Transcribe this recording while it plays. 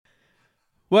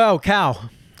Well, Cal,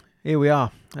 here we are,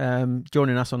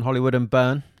 joining us on Hollywood and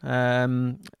Burn.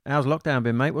 How's lockdown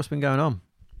been, mate? What's been going on?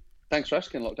 Thanks for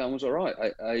asking. Lockdown was all right.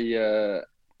 I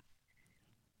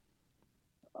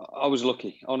was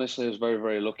lucky. Honestly, I was very,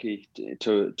 very lucky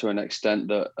to an extent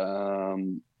that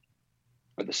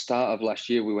at the start of last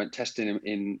year we went testing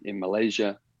in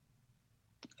Malaysia.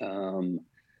 Um,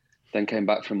 then came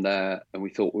back from there, and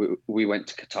we went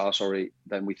to Qatar. Sorry,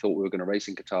 then we thought we were going to race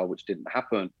in Qatar, which didn't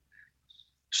happen.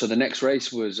 So the next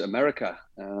race was America,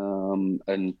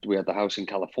 and we had the house in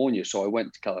California. So I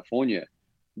went to California.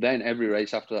 Then every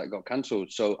race after that got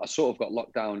cancelled. So I sort of got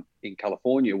locked down in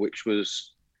California, which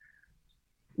was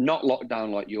not locked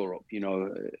down like Europe.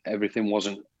 Everything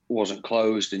wasn't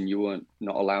closed, and you weren't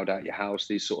not allowed out your house.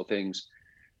 These sort of things.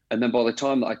 And then by the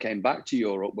time that I came back to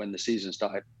Europe, when the season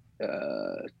started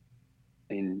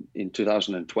in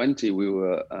 2020, we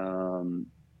were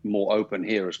more open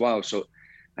here as well. So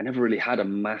I never really had a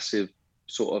massive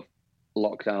sort of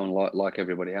lockdown like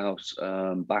everybody else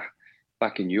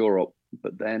back in Europe.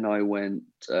 But then I went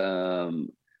back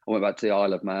to the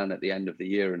Isle of Man at the end of the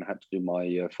year and had to do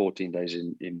my 14 days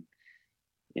in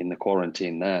the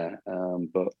quarantine there.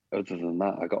 But other than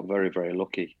that, I got very, very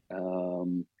lucky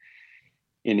in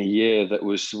a year that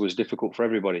was difficult for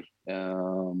everybody.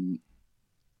 I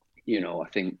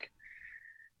think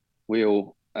we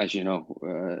all, as you know,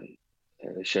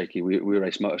 Shaky, we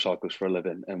race motorcycles for a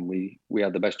living, and we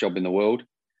had the best job in the world.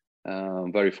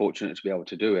 Very fortunate to be able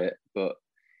to do it. But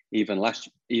even last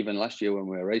year when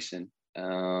we were racing,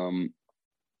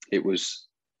 it was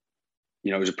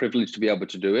it was a privilege to be able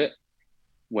to do it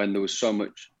when there was so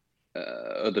much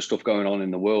other stuff going on in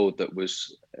the world that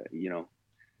was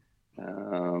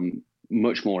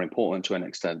much more important to an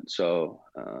extent. So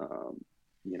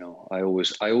I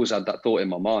always had that thought in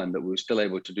my mind that we were still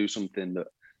able to do something that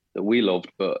we loved,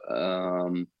 but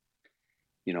a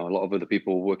lot of other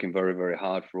people were working very, very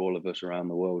hard for all of us around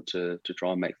the world to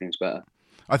try and make things better.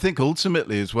 I think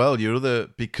ultimately as well,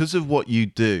 because of what you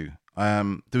do,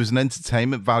 there was an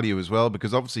entertainment value as well,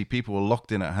 because obviously people were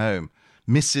locked in at home,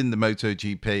 missing the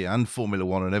MotoGP and Formula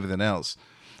One and everything else.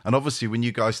 And obviously when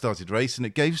you guys started racing,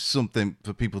 it gave something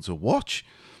for people to watch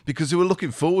because they were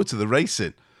looking forward to the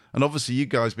racing. And obviously you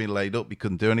guys being laid up, you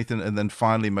couldn't do anything. And then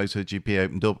finally MotoGP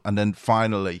opened up. And then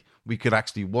finally we could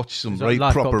actually watch some very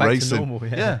proper racing. Normal,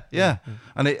 yeah.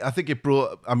 And I think it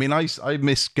brought, I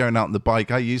miss going out on the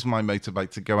bike. I use my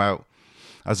motorbike to go out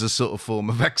as a sort of form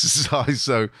of exercise.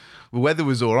 So the weather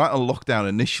was all right on lockdown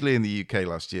initially in the UK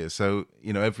last year. So,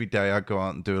 every day I go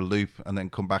out and do a loop and then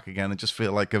come back again and just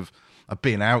feel like I've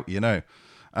been out,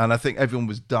 And I think everyone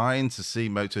was dying to see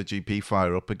MotoGP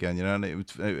fire up again,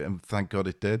 and thank God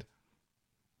it did.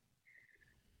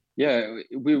 Yeah,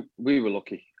 we were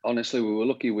lucky. Honestly, we were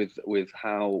lucky with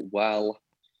how well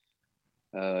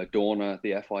Dorna,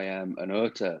 the FIM, and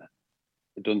IRTA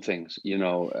had done things.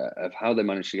 Of how they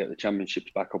managed to get the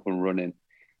championships back up and running.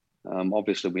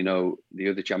 Obviously, we know the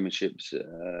other championships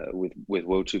with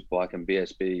World Superbike and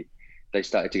BSB, they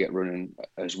started to get running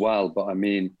as well. But I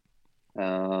mean,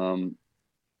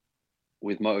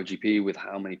 with MotoGP, with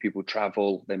how many people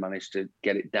travel, they managed to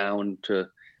get it down to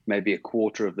maybe a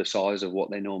quarter of the size of what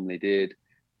they normally did,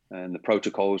 and the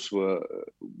protocols were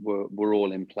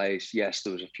all in place. Yes,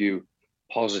 there was a few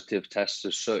positive tests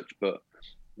as such, but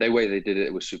the way they did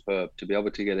it was superb. To be able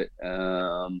to get it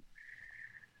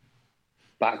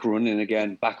back running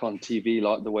again, back on TV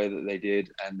like the way that they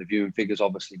did, and the viewing figures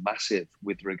obviously massive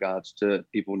with regards to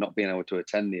people not being able to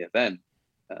attend the event,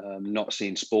 not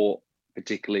seeing sport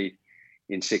particularly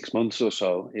in 6 months or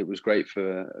so. It was great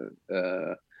for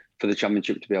the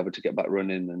championship to be able to get back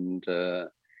running and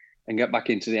get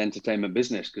back into the entertainment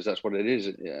business, because that's what it is.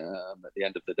 At the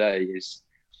end of the day, is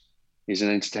an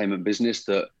entertainment business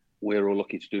that we're all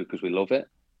lucky to do because we love it,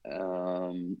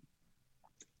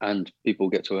 and people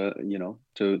get to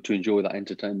to enjoy that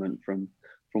entertainment from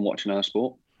watching our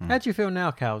sport. How do you feel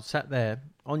now, Cal, sat there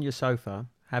on your sofa,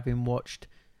 having watched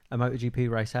a MotoGP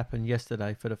race happen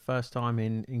yesterday for the first time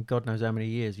in God knows how many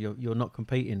years? You're not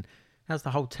competing. How's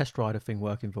the whole test rider thing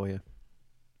working for you?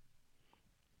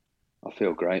 I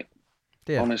feel great.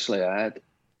 Yeah. Honestly, I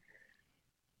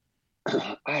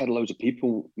had loads of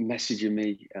people messaging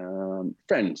me,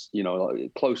 friends,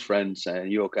 like close friends, saying,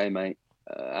 "You okay, mate?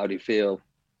 How do you feel?"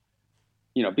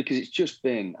 Because it's just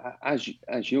been, as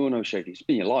you all know, Shaky, it's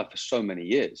been your life for so many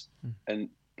years, and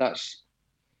that's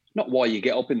not why you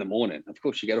get up in the morning. Of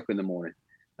course, you get up in the morning,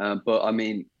 but I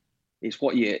mean, it's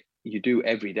what you do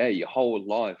every day. Your whole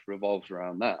life revolves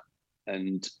around that,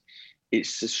 and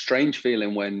it's a strange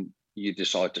feeling when you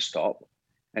decide to stop,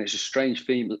 and it's a strange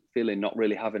feeling not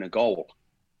really having a goal,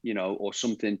 or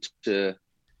something to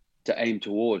to aim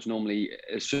towards. Normally,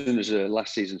 as soon as the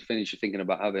last season's finished, you're thinking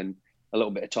about having a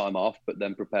little bit of time off, but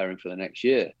then preparing for the next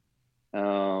year.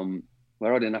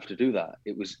 Where I didn't have to do that.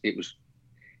 It was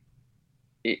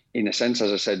in a sense,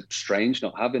 as I said, strange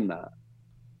not having that,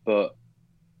 but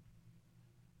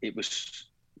it was,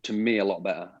 to me, a lot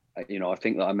better. You know, I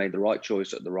think that I made the right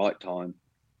choice at the right time,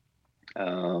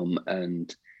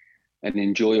 and an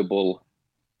enjoyable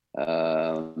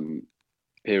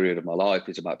period of my life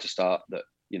is about to start that,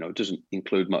 you know, doesn't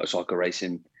include motorcycle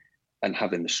racing and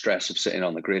having the stress of sitting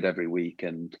on the grid every week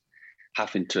and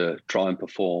having to try and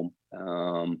perform.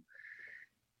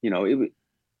 You know,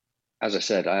 as I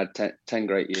said, I had 10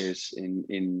 great years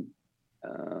in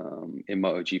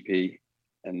MotoGP,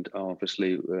 and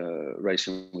obviously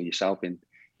racing with yourself in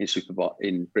Superbike,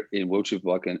 in World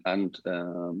Superbike and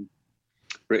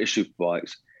British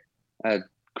Superbikes. I had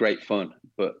great fun,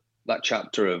 but that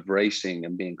chapter of racing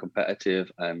and being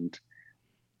competitive and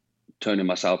turning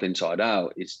myself inside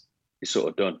out is sort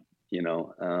of done, you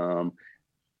know.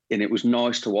 And it was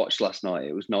nice to watch last night.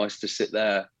 It was nice to sit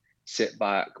there, sit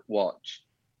back, watch,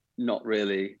 not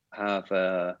really have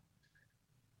an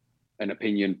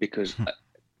opinion, because I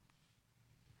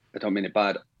don't mean it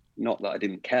bad. Not that I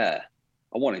didn't care.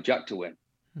 I wanted Jack to win,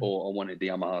 or I wanted the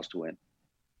Yamahas to win,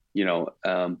 you know.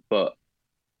 But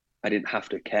I didn't have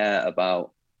to care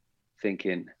about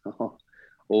thinking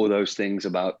all those things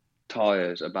about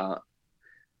tires, about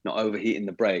not overheating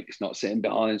the brakes, not sitting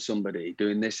behind somebody,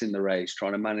 doing this in the race,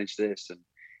 trying to manage this, and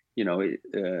you know,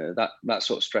 that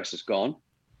sort of stress is gone.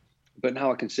 But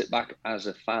now I can sit back as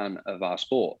a fan of our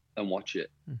sport and watch it,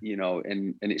 you know,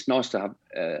 and it's nice to have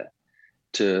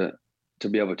to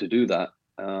be able to do that.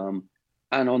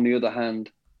 And on the other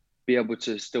hand, be able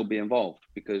to still be involved,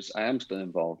 because I am still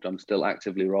involved. I'm still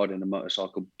actively riding a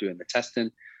motorcycle, doing the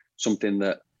testing, something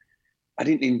that I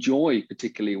didn't enjoy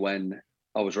particularly when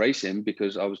I was racing,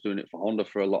 because I was doing it for Honda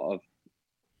for a lot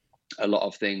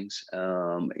of things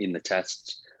in the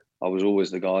tests. I was always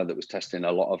the guy that was testing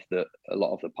a lot of the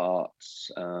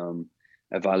parts,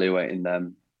 evaluating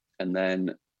them, and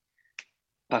then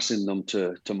passing them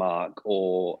to Mark,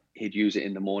 or he'd use it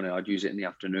in the morning, I'd use it in the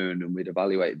afternoon, and we'd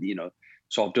evaluate, you know.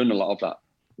 So I've done a lot of that.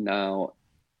 Now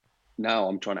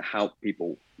I'm trying to help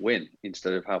people win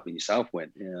instead of helping yourself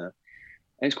win. Yeah.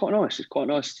 And it's quite nice. It's quite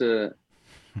nice to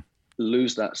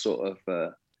lose that sort of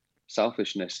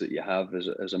selfishness that you have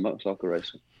as a motorcycle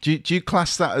racer. Do you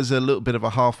class that as a little bit of a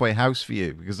halfway house for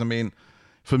you? Because I mean,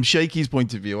 from Shaky's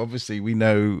point of view, obviously we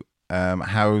know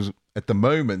how at the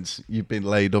moment you've been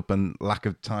laid up and lack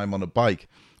of time on a bike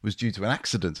was due to an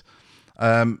accident.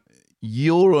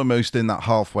 You're almost in that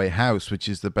halfway house, which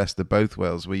is the best of both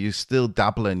worlds, where you're still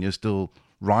dabbling, you're still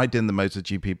riding the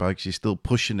MotoGP bikes, you're still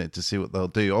pushing it to see what they'll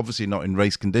do. Obviously not in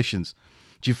race conditions.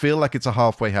 Do you feel like it's a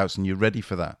halfway house and you're ready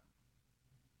for that?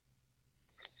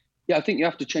 Yeah, I think you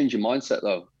have to change your mindset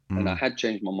though. And I had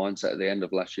changed my mindset at the end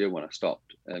of last year when I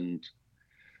stopped. And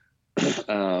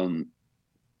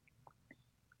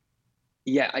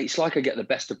yeah, it's like I get the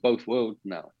best of both worlds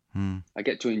now. I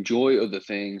get to enjoy other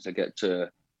things. I get to,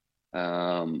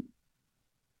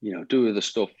 you know, do other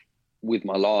stuff with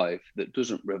my life that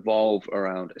doesn't revolve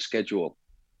around a schedule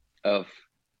of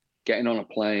getting on a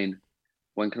plane.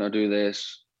 When can I do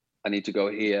this? I need to go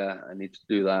here. I need to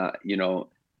do that. You know,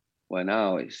 where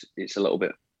now it's a little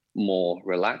bit more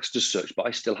relaxed as such, but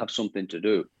I still have something to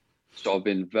do. So I've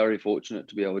been very fortunate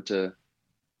to be able to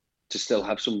still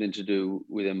have something to do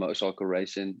within motorcycle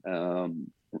racing.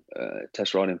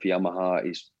 Test riding for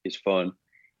Yamaha is fun.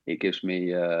 It gives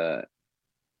me a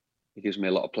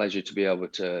lot of pleasure to be able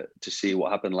to see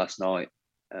what happened last night.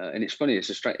 And it's funny. It's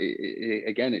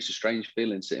a strange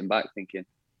feeling sitting back thinking,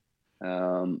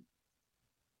 you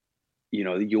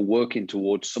know, you're working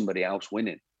towards somebody else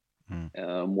winning.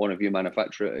 One of your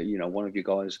manufacturer, you know, one of your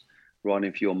guys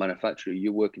riding for your manufacturer,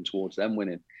 you're working towards them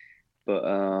winning. But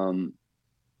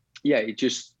yeah, it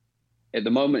just, at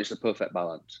the moment, it's the perfect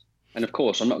balance. And of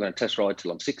course, I'm not going to test ride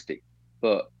till I'm 60,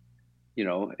 but you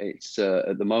know, it's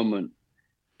at the moment,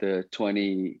 the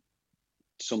 20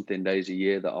 something days a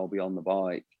year that I'll be on the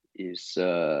bike is,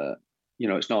 you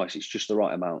know, it's nice. It's just the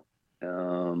right amount.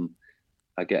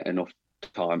 I get enough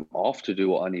time off to do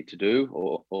what I need to do,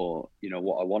 or you know,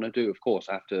 what I want to do. Of course,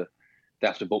 they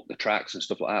have to book the tracks and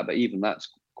stuff like that, but even that's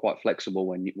quite flexible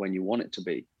when you want it to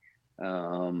be.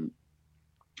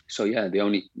 So yeah, the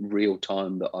only real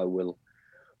time that I will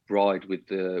ride with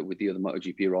the other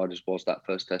MotoGP riders was that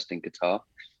first test in Qatar.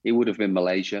 It would have been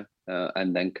Malaysia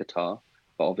and then Qatar,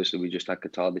 but obviously we just had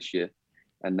Qatar this year,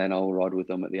 and then I'll ride with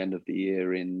them at the end of the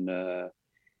year in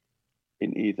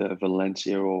either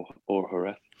Valencia or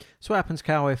Jerez. So what happens,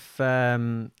 Cal, if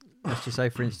let's just say,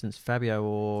 for instance, Fabio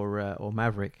or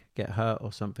Maverick get hurt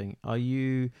or something, are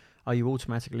you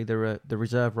automatically the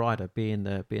reserve rider, being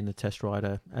the test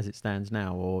rider as it stands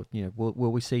now, or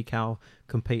will we see Cal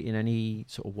compete in any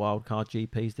sort of wild card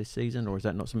GPs this season, or is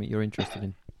that not something you're interested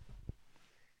in?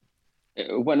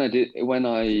 When I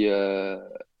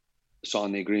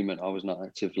signed the agreement, I was not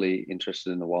actively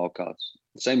interested in the wild cards.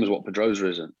 Same as what Pedrosa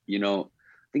isn't. I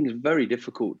think it's very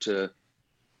difficult to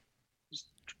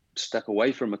step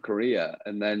away from a career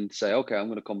and then say, okay, I'm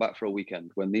going to come back for a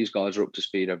weekend when these guys are up to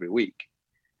speed every week.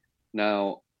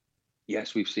 Now,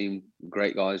 yes, we've seen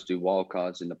great guys do wild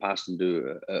cards in the past and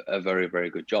do a very, very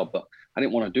good job, but I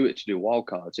didn't want to do it to do wild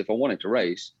cards. If I wanted to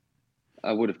race,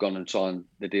 I would have gone and signed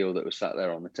the deal that was sat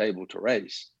there on the table to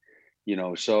race,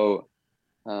 so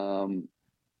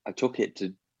I took it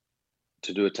to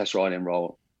do a test riding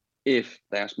role. If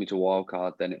they asked me to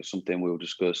wildcard, then it was something we'll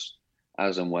discuss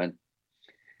as and when.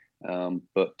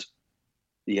 But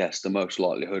yes, the most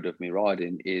likelihood of me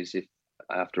riding is if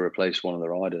I have to replace one of the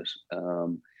riders.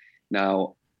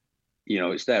 Now,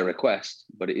 it's their request,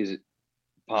 but it is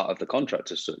part of the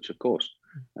contract as such, of course.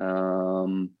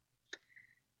 And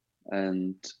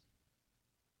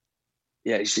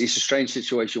yeah, it's a strange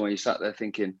situation when you sat there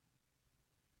thinking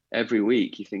every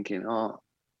week, you're thinking,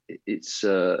 it's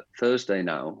Thursday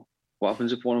now. What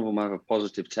happens if one of them have a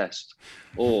positive test?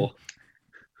 Or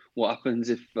what happens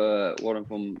if one of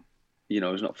them,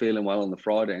 is not feeling well on the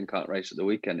Friday and can't race at the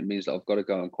weekend? It means that I've got to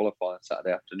go and qualify on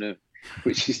Saturday afternoon,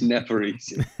 which is never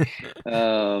easy.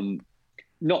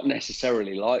 Not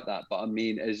necessarily like that, but I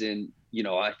mean, as in,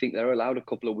 I think they're allowed a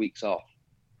couple of weeks off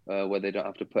where they don't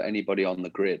have to put anybody on the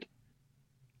grid.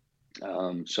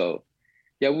 So,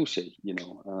 yeah, we'll see.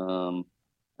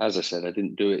 As I said, I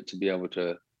didn't do it to be able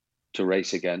to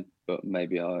race again, but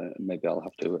maybe I'll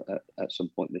have to at some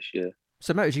point this year.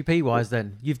 So MotoGP wise,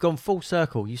 then you've gone full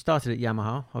circle. You started at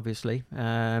Yamaha, obviously,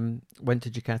 went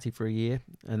to Ducati for a year,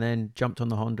 and then jumped on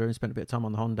the Honda and spent a bit of time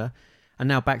on the Honda, and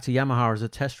now back to Yamaha as a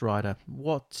test rider.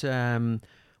 What's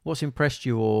impressed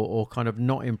you or kind of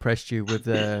not impressed you with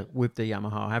the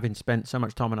Yamaha, having spent so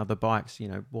much time on other bikes?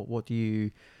 What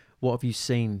have you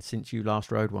seen since you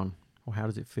last rode one, or how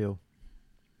does it feel?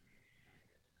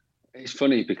 It's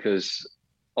funny because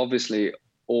obviously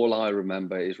all I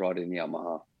remember is riding the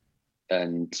Yamaha,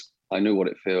 and I knew what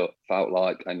it felt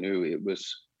like. I knew it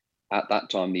was at that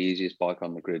time the easiest bike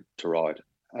on the grid to ride,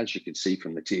 as you can see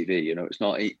from the TV.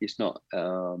 It's not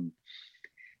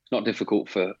difficult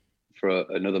for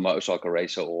another motorcycle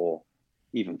racer or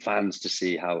even fans to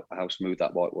see how smooth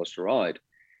that bike was to ride.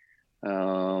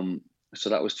 So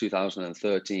that was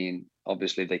 2013.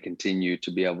 Obviously, they continued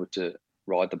to be able to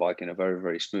ride the bike in a very,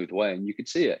 very smooth way, and you could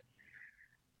see it.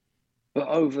 But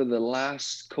over the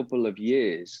last couple of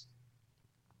years,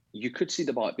 you could see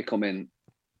the bike becoming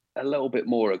a little bit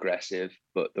more aggressive,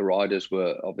 but the riders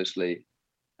were obviously,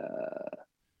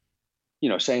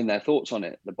 saying their thoughts on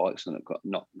it. The bike's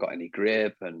not got any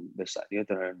grip and this, that, and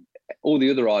the other. And all the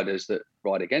other riders that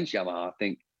ride against Yamaha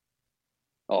think,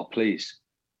 oh, please,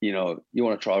 you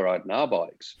want to try riding our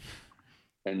bikes.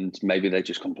 And maybe they're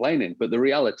just complaining. But the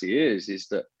reality is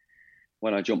that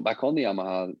when I jump back on the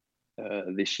Yamaha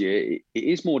this year, it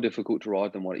is more difficult to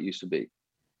ride than what it used to be.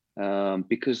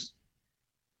 Because,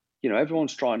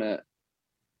 everyone's trying to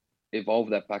evolve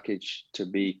their package to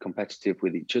be competitive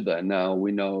with each other. And now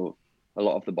we know a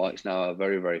lot of the bikes now are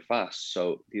very, very fast.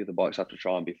 So the other bikes have to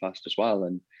try and be fast as well.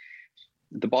 And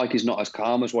the bike is not as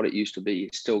calm as what it used to be.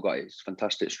 It's still got its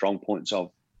fantastic strong points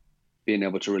of being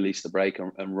able to release the brake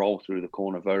and roll through the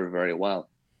corner very, very well.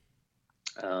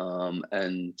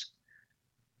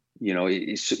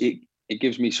 It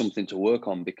gives me something to work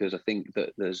on, because I think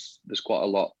that there's quite a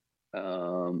lot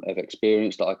of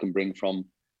experience that I can bring from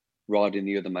riding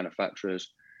the other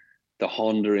manufacturers. The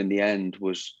Honda in the end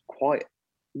was quite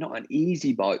not an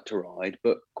easy bike to ride,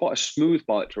 but quite a smooth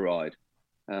bike to ride.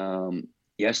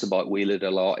 Yes, the bike wheeled a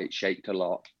lot, it shaked a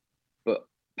lot, but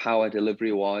power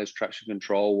delivery wise, traction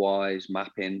control wise,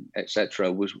 mapping, etc.,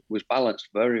 was balanced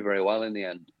very, very well in the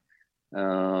end.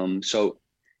 So,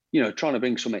 trying to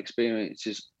bring some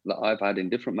experiences that I've had in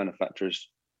different manufacturers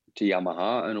to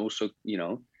Yamaha, and also,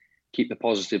 keep the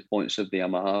positive points of the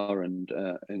Yamaha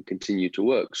and continue to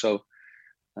work. So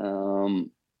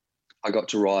I got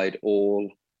to ride all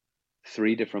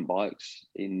 3 different bikes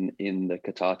in the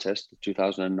Qatar test: the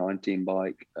 2019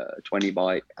 bike, 20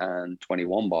 bike, and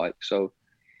 21 bike. So,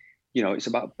 it's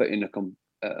about putting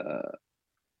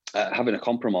having a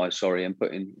compromise, and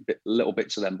putting little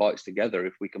bits of them bikes together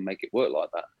if we can make it work like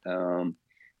that,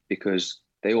 because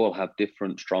they all have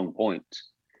different strong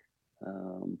points.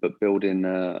 But building,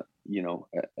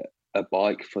 a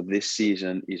bike for this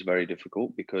season is very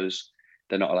difficult because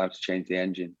they're not allowed to change the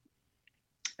engine.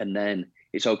 And then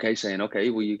it's okay saying, okay,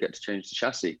 well, you get to change the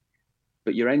chassis,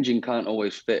 but your engine can't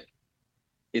always fit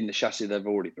in the chassis they've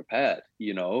already prepared,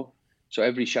 you know? So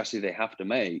every chassis they have to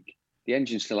make, the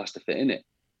engine still has to fit in it.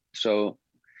 So,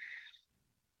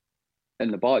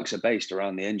 and the bikes are based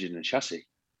around the engine and chassis.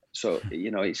 So,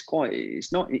 you know, it's not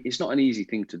an easy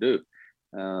thing to do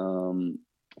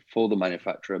for the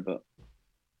manufacturer. But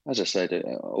as I said,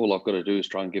 all I've got to do is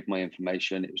try and give my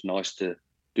information. It was nice to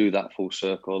do that full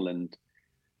circle and,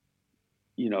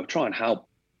 you know, try and help.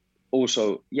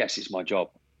 Also, yes, it's my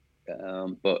job,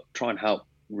 but try and help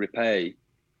repay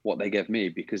what they gave me,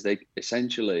 because they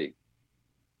essentially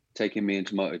taking me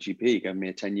into MotoGP gave me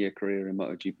a 10-year career in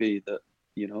MotoGP that,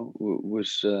 you know,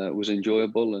 was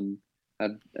enjoyable and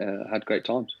had great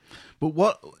times. But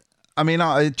what, I mean,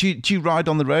 do you ride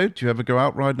on the road? Do you ever go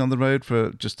out riding on the road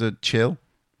for just a chill?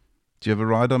 Do you ever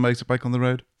ride on a motorbike on the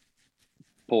road?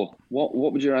 Paul, what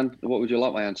would you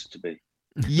like my answer to be?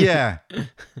 Yeah.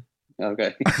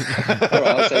 Okay. All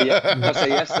right, I'll say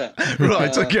yes then.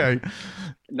 Right. Okay.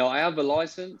 No, I have a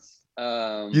license.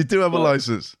 You do have a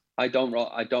license. I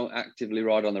don't actively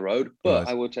ride on the road, but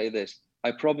Right. I will tell you this: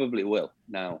 I probably will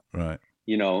now. Right.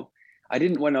 You know, I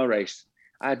didn't when I raced.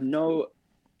 I had no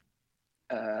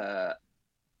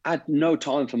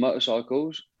time for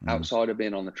motorcycles outside of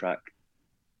being on the track.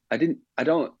 I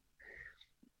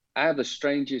have the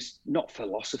strangest, not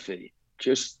philosophy,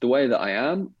 just the way that I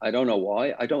am. I don't know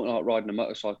why. I don't like riding a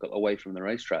motorcycle away from the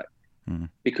racetrack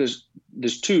because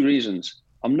there's two reasons.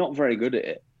 I'm not very good at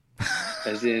it.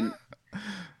 As in,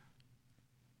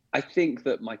 I think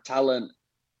that my talent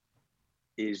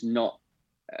is not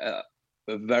a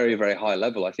very, very high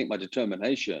level. I think my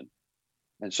determination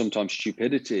and sometimes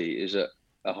stupidity is at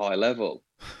a high level.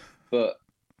 But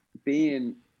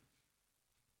being,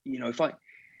 you know,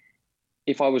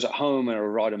 if I was at home and I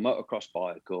ride a motocross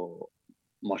bike or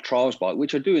my trials bike,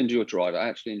 which I do enjoy to ride, I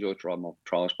actually enjoy to ride my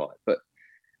trials bike,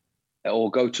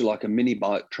 or go to like a mini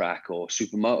bike track or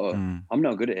supermoto, I'm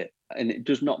not good at it. And it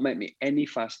does not make me any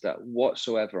faster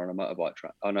whatsoever on a motorbike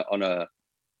track, on a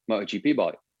MotoGP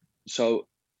bike. So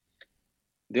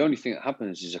the only thing that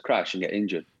happens is a crash and get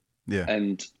injured. Yeah.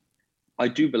 And I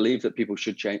do believe that people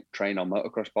should train on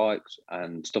motocross bikes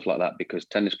and stuff like that, because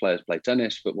tennis players play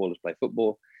tennis, footballers play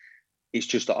football. It's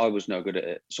just that I was no good at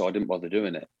it, so I didn't bother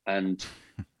doing it. And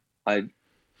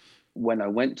when I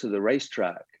went to the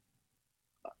racetrack,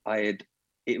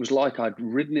 it was like I'd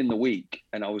ridden in the week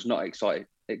and I was not excited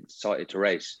to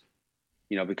race,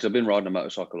 you know, because I've been riding a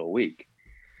motorcycle all week.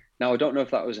 Now, I don't know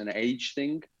if that was an age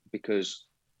thing, because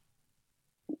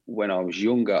when I was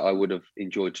younger, I would have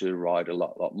enjoyed to ride a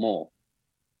lot more.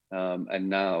 And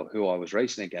now who I was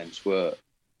racing against were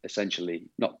essentially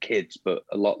not kids, but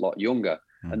a lot younger.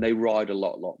 And they ride a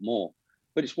lot more.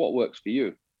 But it's what works for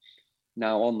you.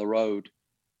 Now, on the road,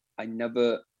 I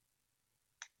never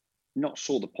not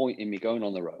saw the point in me going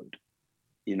on the road.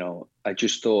 You know, I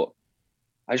just thought,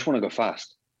 I just want to go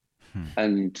fast.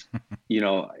 And, you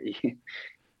know,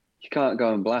 you can't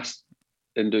go and blast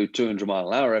and do 200 mile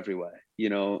an hour everywhere. You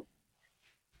know,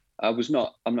 I'm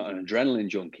not an adrenaline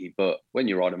junkie, but when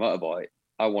you ride a motorbike,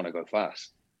 I want to go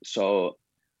fast. So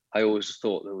I always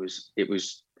thought it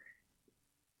was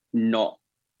not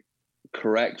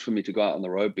correct for me to go out on the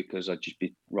road because I'd just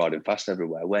be riding fast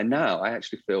everywhere. Where now I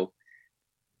actually feel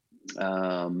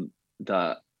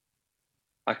that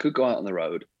I could go out on the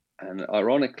road, and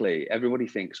ironically, everybody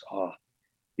thinks, "Oh,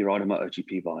 you ride a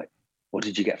MotoGP bike. What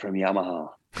did you get from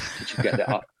Yamaha? Did you get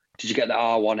the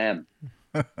R1M?"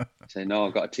 I say, "No,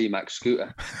 I've got a T-Max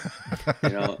scooter." You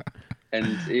know,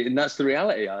 and that's the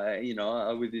reality.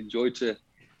 I would enjoy to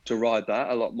ride that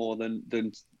a lot more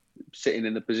than sitting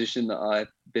in the position that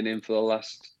I've been in for the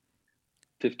last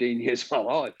 15 years of my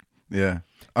life. Yeah.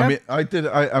 I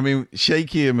mean,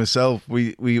 Shaky and myself,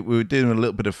 we were doing a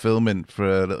little bit of filming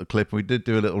for a little clip. We did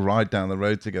do a little ride down the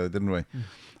road together, didn't we?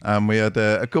 And we had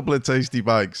a couple of tasty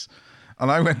bikes. And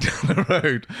I went down the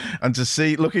road and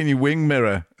to look in your wing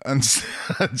mirror and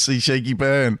see Shaky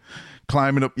Byrne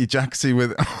climbing up your jacksie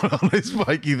on his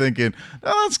bike, you thinking,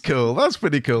 "Oh, that's cool. That's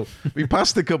pretty cool." We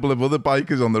passed a couple of other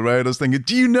bikers on the road. I was thinking,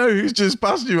 do you know who's just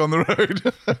passed you on the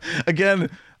road? Again,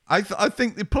 I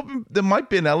think there might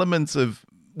be an element of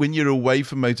when you're away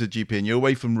from MotoGP and you're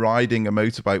away from riding a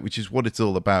motorbike, which is what it's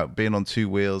all about, being on two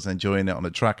wheels, enjoying it on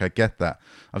a track. I get that.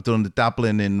 I've done the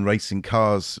dabbling in racing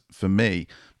cars for me.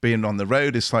 Being on the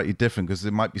road is slightly different because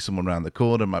there might be someone around the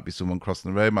corner, might be someone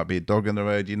crossing the road, might be a dog on the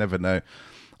road. You never know.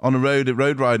 On a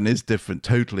road riding is different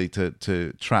totally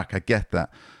to track. I get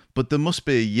that. But there must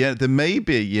be there may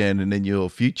be a yearning in your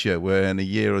future where in a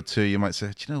year or two you might say,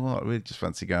 do you know what, I really just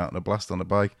fancy going out on a blast on a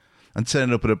bike, and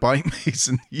turning up at a bike meet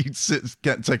and you'd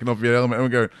get taken off your helmet and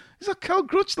going, is that Cal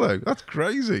Crutchlow? That's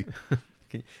crazy.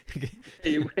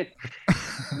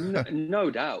 No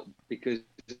doubt, because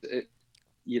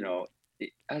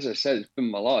as I said, it's been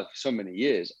my life for so many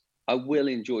years. I will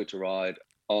enjoy to ride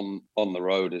on the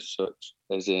road as such,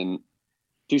 as in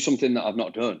do something that I've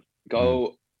not done.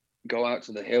 Go out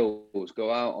to the hills,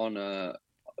 go out on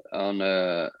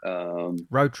a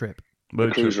road trip,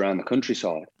 cruise around the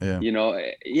countryside. Yeah.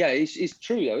 It's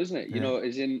true though, isn't it? Yeah.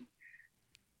 As in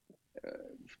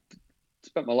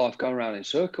spent my life going around in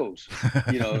circles,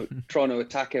 trying to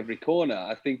attack every corner.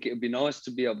 I think it'd be nice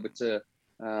to be able to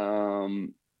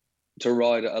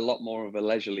ride at a lot more of a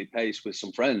leisurely pace with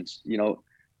some friends,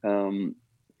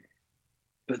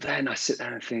 but then I sit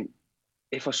there and think,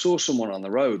 if I saw someone on the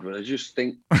road, would I just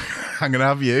think, I'm gonna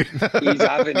have you. He's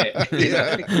having it.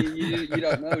 You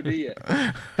don't know, do you?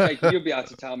 Like, you'll be able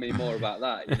to tell me more about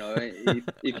that.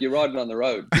 If you're riding on the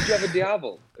road, did you have a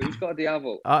Diavel? Who's got a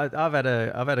Diavel? I've had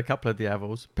a couple of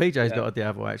Diavels. PJ's got a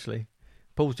Diavel actually.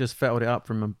 Paul's just fettled it up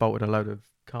from and bolted a load of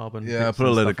carbon. Yeah, I put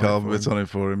a load of carbon bits on it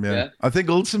for him. Yeah, I think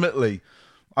ultimately,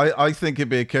 I think it'd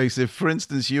be a case if, for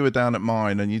instance, you were down at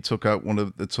mine and you took out one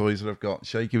of the toys that I've got.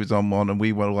 Shaky was on one, and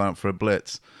we went all out for a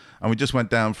blitz. And we just went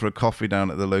down for a coffee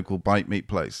down at the local bike meet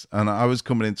place. And I was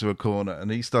coming into a corner and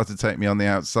he started to take me on the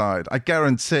outside. I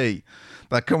guarantee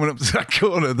that coming up to that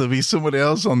corner, there'll be somebody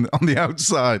else on the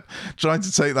outside trying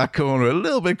to take that corner a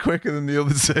little bit quicker than the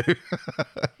other two.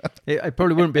 It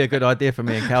probably wouldn't be a good idea for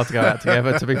me and Cal to go out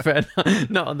together, to be fair,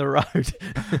 not on the road.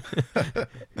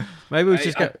 Maybe we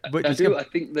just get... I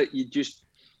think that you just...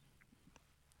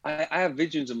 I have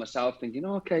visions of myself thinking,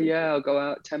 okay, yeah, I'll go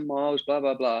out 10 miles, blah,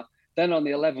 blah, blah. Then on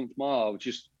the 11th mile,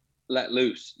 just let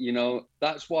loose.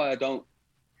 That's why I've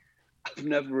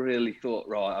never really thought,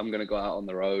 right, I'm going to go out on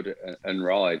the road and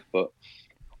ride. But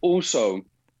also,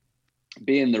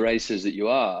 being the racers that you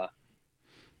are,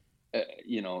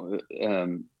 if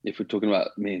we're talking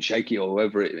about me and Shaky or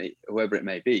whoever it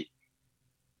may be,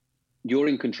 you're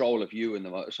in control of you and the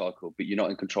motorcycle, but you're not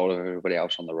in control of everybody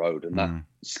else on the road. And that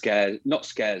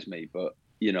scares me, but,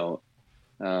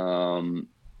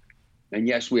 and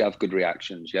yes, we have good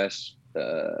reactions. Yes,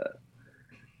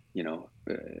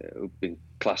 we've been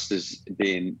classed as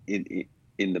being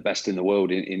in the best in the world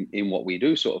in what we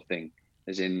do, sort of thing,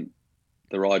 as in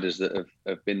the riders that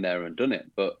have been there and done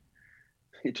it. But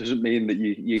it doesn't mean that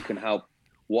you can help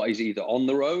what is either on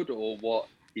the road or what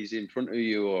is in front of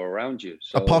you or around you.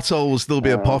 So, a pothole will still be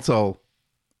a pothole.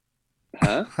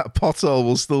 Huh? A pothole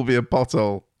will still be a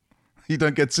pothole. You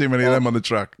don't get too many of them on the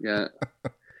track. Yeah.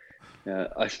 Yeah,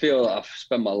 I feel I've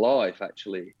spent my life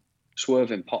actually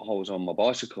swerving potholes on my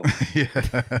bicycle.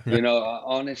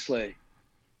 Honestly,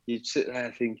 you'd sit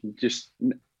there thinking,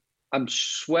 I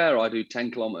swear I do 10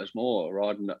 kilometers more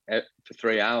riding for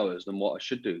 3 hours than what I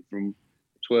should do from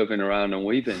swerving around and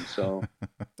weaving. So,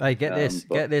 hey, get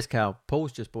this, Cal.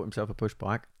 Paul's just bought himself a push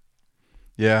bike.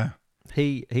 Yeah,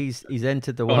 he's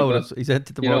entered the world. He's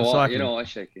entered the world of cycling. You know what,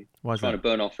 Shaky? Why is trying to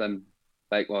burn off them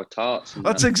Bakewell tarts.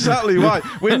 That's exactly right.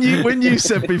 When you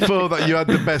said before that you had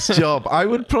the best job, I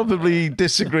would probably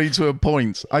disagree to a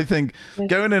point. I think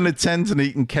going in a tent and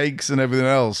eating cakes and everything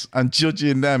else and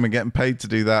judging them and getting paid to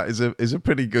do that is a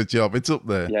pretty good job. It's up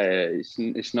there. Yeah,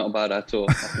 it's not bad at all.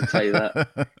 I can tell you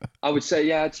that. I'd say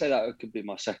that it could be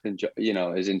my second job.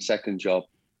 As in second job.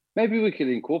 Maybe we could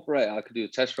incorporate. I could do a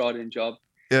test riding job.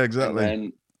 Yeah,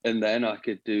 exactly. And then I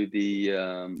could do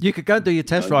the... you could go do your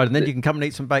test ride and then you can come and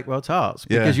eat some Bakewell tarts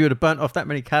because you would have burnt off that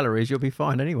many calories. You'll be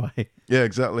fine anyway. Yeah,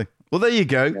 exactly. Well, there you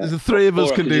go. Yeah. The three of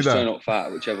us can do that. Turn up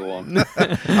fat, whichever one.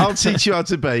 I'll teach you how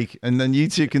to bake and then you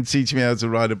two can teach me how to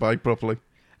ride a bike properly.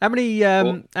 How many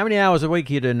hours a week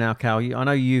are you doing now, Cal? I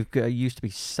know you used to be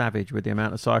savage with the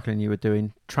amount of cycling you were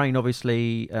doing. Train,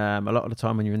 obviously, a lot of the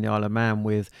time when you're in the Isle of Man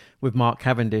with Mark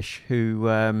Cavendish, who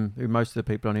most of the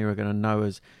people on here are going to know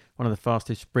as one of the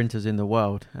fastest sprinters in the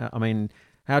world. I mean,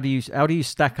 how do you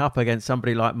stack up against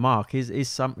somebody like Mark? Is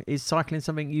cycling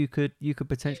something you could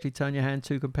potentially turn your hand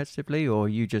to competitively, or are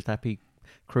you just happy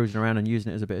cruising around and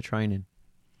using it as a bit of training?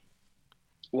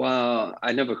 Well,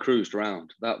 I never cruised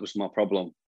around. That was my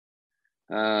problem.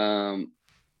 But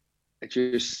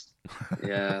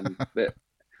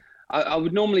I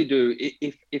would normally do,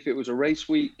 if it was a race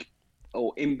week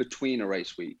or in between a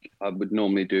race week, I would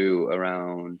normally do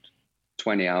around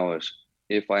 20 hours.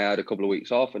 If I had a couple of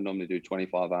weeks off, I'd normally do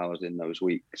 25 hours in those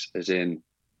weeks, as in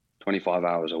 25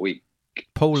 hours a week.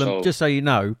 Paul and So- just so you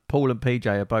know, Paul and PJ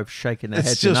are both shaking their It's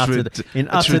heads just in it's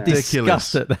utter ridiculous.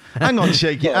 disgust at that. Hang on,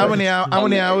 Shaky. How many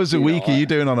hours a You know, week are you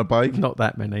doing on a bike? Not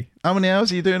that many. How many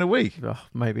hours are you doing a week? Oh,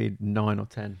 maybe 9 or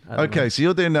 10. I don't Okay, know. so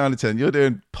you're doing 9 or 10. You're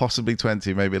doing possibly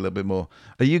 20, maybe a little bit more.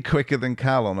 Are you quicker than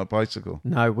Cal on a bicycle?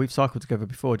 No, we've cycled together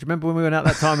before. Do you remember when we went out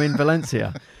that time in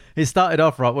Valencia? It started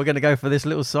off right. We're going to go for this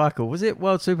little cycle. Was it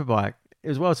World Superbike? It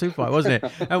was World Superbike, wasn't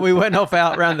it? And we went off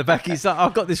out round the back. He's like,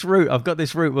 I've got this route.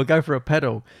 We'll go for a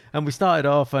pedal. And we started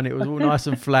off and it was all nice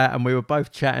and flat and we were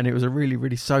both chatting. It was a really,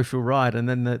 really social ride. And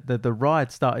then the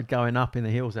ride started going up in the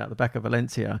hills out the back of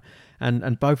Valencia.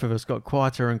 And both of us got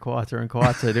quieter and quieter and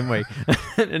quieter, didn't we?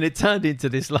 And it turned into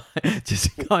this like just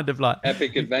kind of like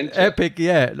Epic adventure. epic.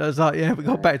 Yeah, I was like, yeah, we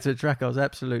got back to the track. I was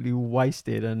absolutely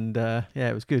wasted, and yeah,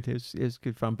 it was good. It was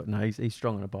good fun. But no, he's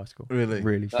strong on a bicycle.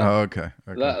 Really strong. Oh, okay.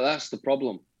 That's the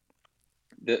problem.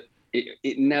 That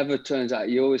it never turns out.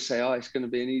 You always say, "Oh, it's going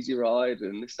to be an easy ride,"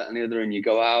 and this, that, and the other, and you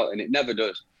go out, and it never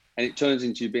does, and it turns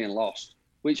into you being lost,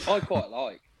 which I quite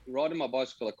like. Riding my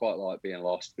bicycle, I quite like being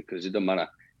lost because it doesn't matter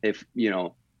if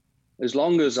as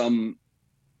long as I'm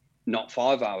not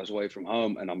 5 hours away from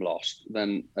home and I'm lost,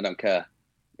 then I don't care.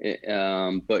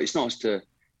 But it's nice to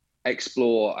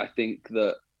explore. I think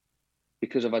that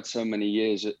because I've had so many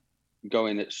years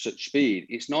going at such speed,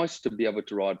 it's nice to be able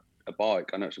to ride a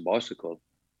bike. I know it's a bicycle,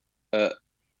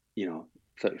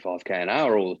 35k an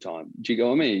hour all the time. Do you get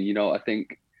what I mean? I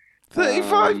think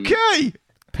 35k?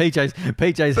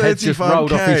 PJ's head's just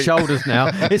rolled off his shoulders now.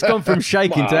 It's gone from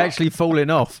shaking to actually falling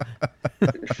off.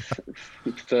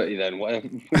 30 then, whatever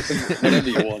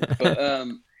you want. But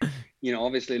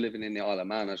obviously living in the Isle of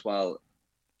Man as well,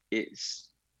 it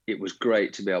was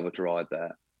great to be able to ride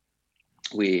there.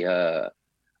 We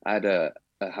had a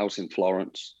house in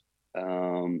Florence,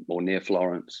 or near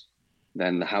Florence,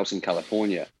 then the house in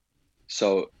California.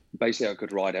 So basically I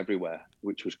could ride everywhere,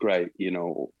 which was great,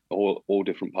 all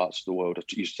different parts of the world.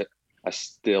 I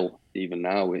still, even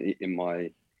now in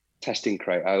my testing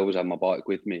crate, I always have my bike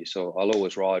with me. So I'll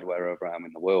always ride wherever I am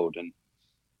in the world. And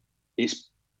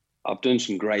I've done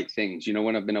some great things,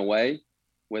 when I've been away,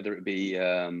 whether it be, me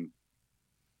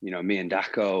and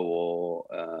Daco, or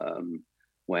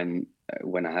when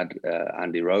I had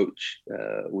Andy Roach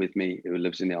with me, who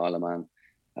lives in the Isle of Man,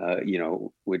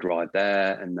 we'd ride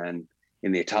there. And then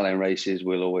in the Italian races,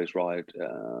 we'll always ride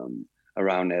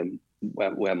around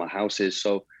where my house is.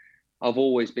 So I've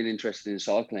always been interested in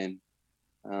cycling.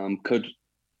 Could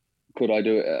I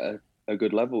do it at a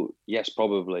good level? Yes,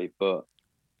 probably. But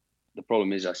the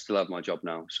problem is I still have my job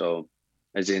now. So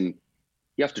as in,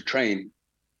 you have to train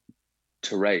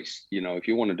to race. If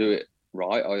you want to do it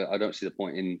right, I don't see the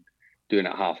point in doing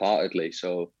it half-heartedly.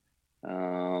 So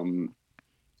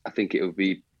I think it would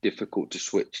be difficult to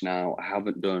switch now. I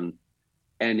haven't done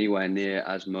anywhere near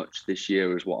as much this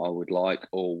year as what I would like,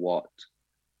 or what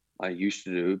I used to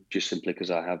do, just simply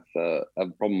because I have a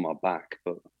problem with my back,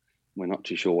 but we're not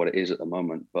too sure what it is at the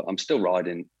moment. But I'm still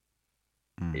riding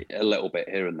a little bit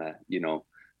here and there,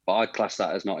 but I class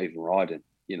that as not even riding,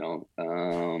 So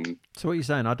what are you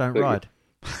saying? I don't ride?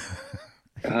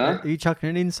 Huh? Are you chucking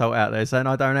an insult out there saying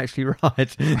I don't actually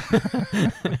ride?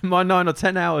 My 9 or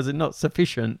 10 hours are not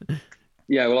sufficient.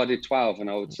 Yeah, well, I did 12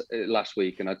 and last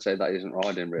week, and I'd say that isn't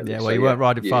riding really. Yeah, well, you weren't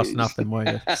riding fast enough then,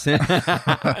 were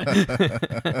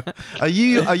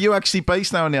you? Are you actually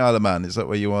based now in the Isle of Man? Is that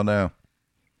where you are now?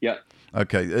 Yeah.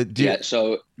 Okay.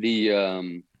 So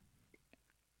the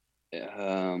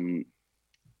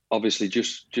obviously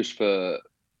just for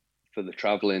the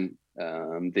traveling,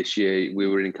 this year we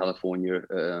were in California.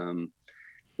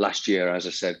 Last year, as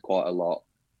I said, quite a lot.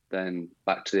 Then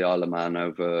back to the Isle of Man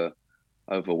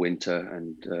over winter,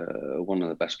 and one of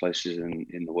the best places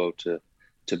in the world to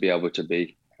be able to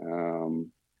be,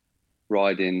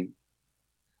 riding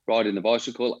the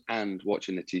bicycle and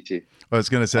watching the TT. I was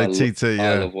going to say TT.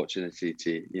 I love watching the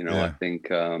TT. I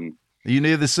think. Are you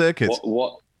near the circuit?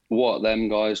 What them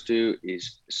guys do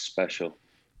is special.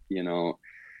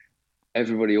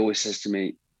 Everybody always says to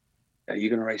me, "Are you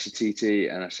going to race a TT?"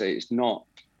 And I say it's not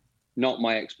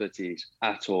my expertise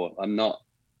at all.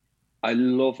 I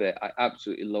love it. I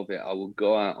absolutely love it. I will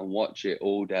go out and watch it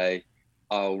all day.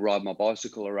 I'll ride my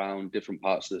bicycle around different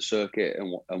parts of the circuit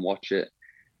and watch it.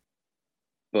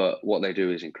 But what they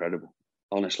do is incredible.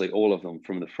 Honestly, all of them,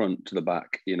 from the front to the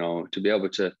back, to be able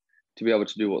to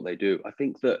do what they do. I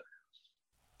think that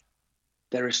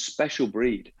they're a special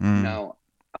breed. Now,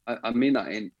 I mean that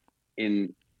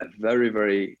in a very,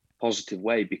 very positive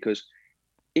way, because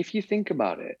if you think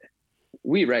about it,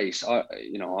 we race, I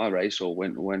race, or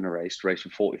when I race for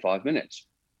 45 minutes.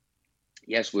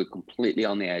 Yes, we're completely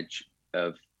on the edge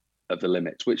of the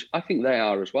limits, which I think they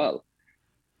are as well.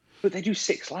 but they do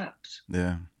 6 laps.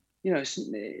 Yeah. You know,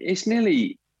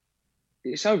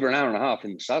 it's over an hour and a half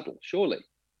in the saddle, surely.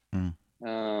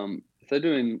 If they're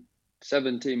doing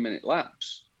 17-minute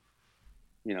laps,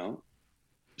 you know,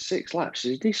 6 laps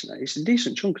is decent. It's a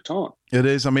decent chunk of time. It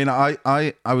is. I mean,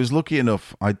 I was lucky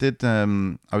enough. I did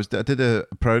did a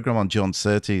program on John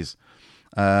Surtees,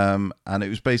 and it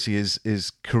was basically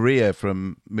his career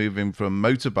from moving from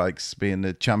motorbikes, being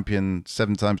a champion,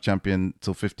 7 times champion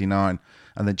till 59,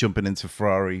 and then jumping into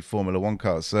Ferrari Formula One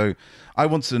cars. So I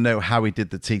wanted to know how he did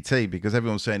the TT, because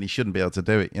everyone was saying he shouldn't be able to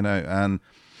do it, you know. And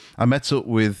I met up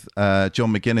with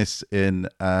John McGuinness in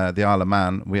the Isle of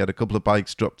Man. We had a couple of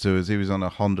bikes dropped to us. He was on a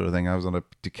Honda, I think. I was on a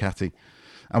Ducati.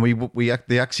 And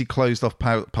they actually closed off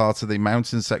part of the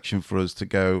mountain section for us to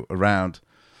go around.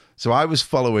 So I was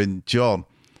following John,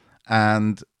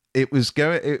 and he was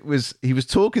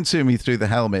talking to me through the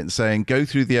helmet and saying, go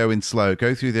through the Owen slow,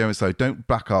 don't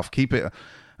back off, keep it.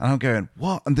 And I'm going,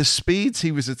 what? And the speeds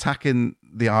he was attacking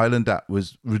the island at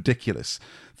was ridiculous.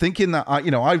 Thinking that,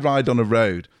 I ride on a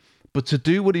road, but to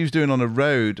do what he was doing on a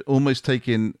road, almost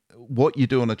taking what you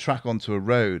do on a track onto a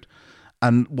road,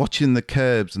 and watching the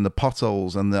curbs and the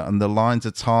potholes and the lines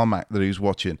of tarmac that he was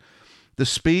watching, the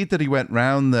speed that he went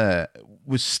round there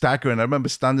was staggering. I remember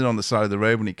standing on the side of the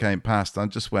road when he came past. I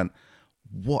just went,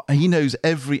 what? He knows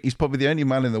he's probably the only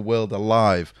man in the world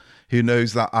alive who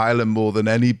knows that island more than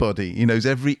anybody. He knows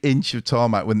every inch of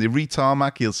tarmac. When they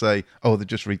re-tarmac, he'll say, oh, they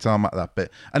just re-tarmac that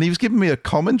bit. And he was giving me a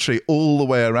commentary all the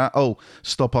way around. Oh,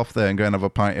 stop off there and go and have a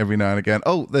pint every now and again.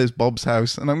 Oh, there's Bob's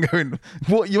house. And I'm going,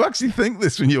 what? You actually think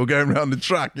this when you're going around the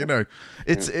track, you know?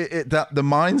 It's that the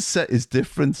mindset is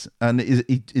different, and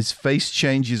his face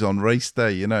changes on race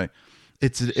day, you know?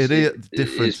 It is different.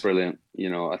 It is brilliant. You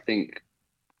know, I think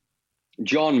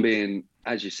John being,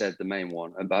 as you said, the main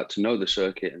one, about to know the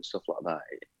circuit and stuff like that.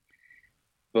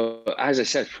 But as I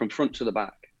said, from front to the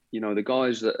back, you know, the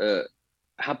guys that are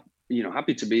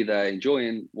happy to be there,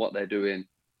 enjoying what they're doing.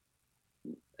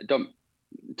 Don't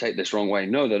take this wrong way.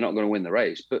 No, they're not going to win the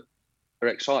race, but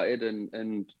they're excited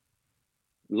and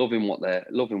loving what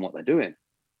they're doing.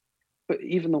 But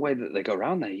even the way that they go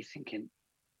around there, you're thinking,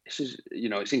 this is, you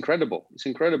know, it's incredible. It's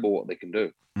incredible what they can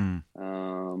do.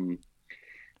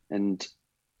 And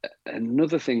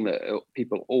another thing that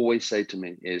people always say to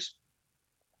me is,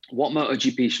 what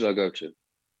MotoGP should I go to?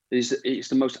 It's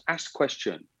the most asked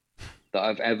question that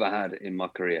I've ever had in my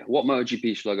career. What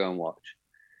MotoGP should I go and watch?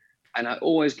 And I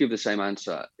always give the same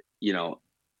answer. You know,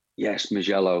 yes,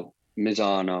 Mugello,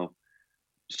 Misano,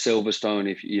 Silverstone,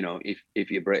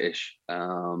 if you're British.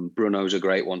 Brno's a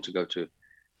great one to go to.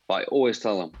 But I always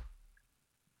tell them,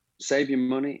 save your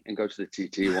money and go to the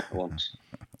TT once.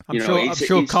 I'm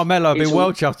sure Carmelo will be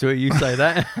well chuffed to it. You say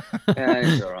that. Yeah,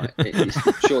 it's all right. I'm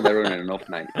sure they're earning enough,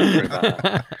 mate. Don't worry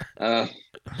about that.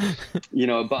 You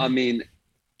know, but I mean,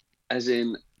 as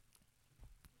in,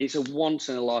 it's a once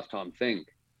in a lifetime thing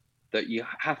that you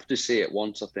have to see it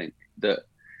once. I think that,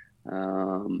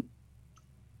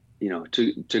 you know,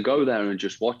 to go there and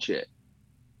just watch it,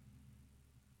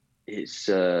 it's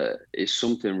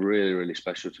something really, really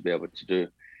special to be able to do.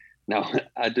 Now,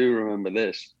 I do remember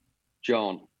this,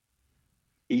 John.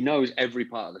 He knows every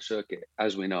part of the circuit,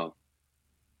 as we know.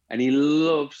 And he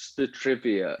loves the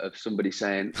trivia of somebody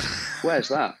saying, where's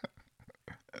that?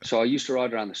 So I used to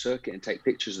ride around the circuit and take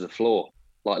pictures of the floor,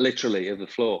 like literally of the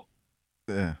floor.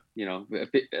 Yeah. You know,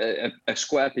 a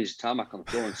square piece of tarmac on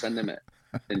the floor, and send him it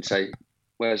and say,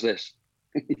 where's this?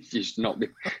 Just not be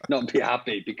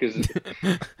happy because,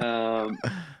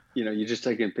 you know, you're just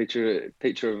taking a picture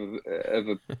of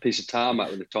a piece of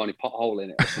tarmac with a tiny pothole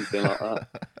in it or something like that.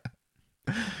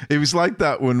 It was like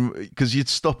that because you'd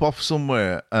stop off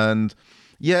somewhere, and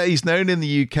yeah, he's known in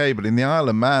the UK, but in the Isle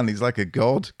of Man, he's like a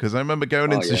god. Because I remember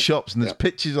going into shops and there's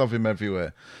pictures of him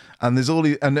everywhere, and there's all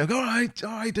and they're all right,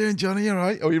 how you doing, Johnny? All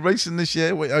right? Are you racing this year?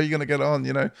 How are you going to get on?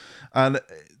 You know, and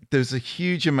there's a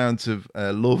huge amount of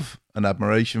love and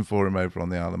admiration for him over on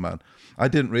the Isle of Man. I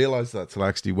didn't realise that till I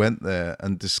actually went there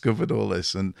and discovered all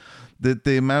this, and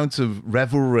the amount of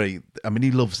revelry. I mean,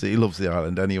 he loves the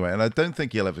island anyway, and I don't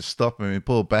think he'll ever stop. I mean,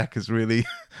 poor Beck has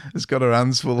got her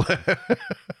hands full.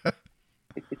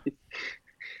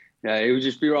 Yeah, it would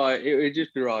just be right. It would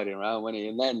just be riding around, when he,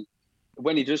 and then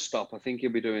when he does stop, I think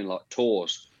he'll be doing like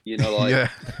tours. You know, like yeah.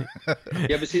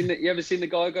 You ever seen the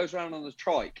guy who goes around on the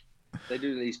trike? They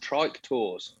do these trike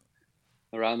tours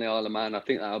around the Isle of Man. I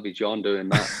think that'll be John doing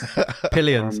that.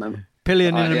 Pillion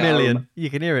in a million. You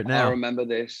can hear it now. I remember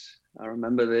this.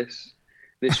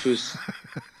 This was,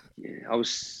 I was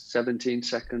 17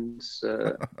 seconds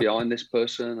behind this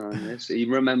person on this. He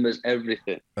remembers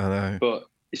everything. I know. But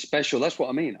It's special. That's what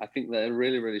I mean. I think they're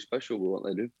really, really special with what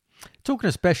they do. Talking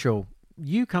of special,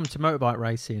 you come to motorbike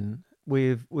racing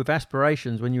with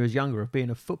aspirations when you was younger of being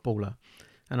a footballer.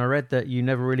 And I read that you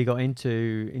never really got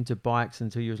into bikes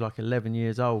until you was like 11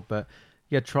 years old. But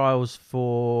you had trials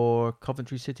for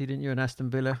Coventry City, didn't you, and Aston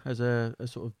Villa as a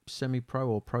sort of semi-pro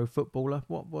or pro footballer.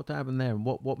 What happened there, and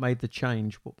what made the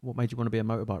change? What made you want to be a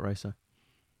motorbike racer?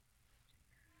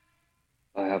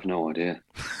 I have no idea.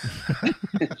 I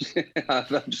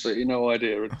have absolutely no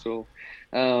idea at all.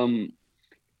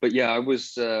 But yeah, I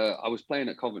was playing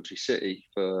at Coventry City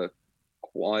for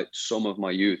quite some of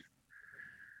my youth.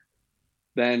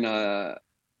 Then I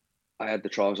had the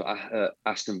trials at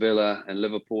Aston Villa and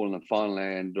Liverpool, and then finally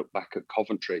I ended up back at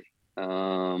Coventry.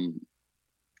 And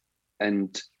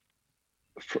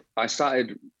I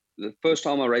started, the first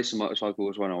time I raced a motorcycle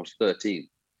was when I was 13.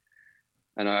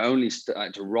 And I only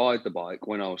started to ride the bike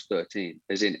when I was 13,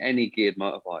 as in any geared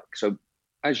motorbike. So,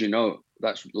 as you know,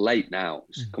 that's late now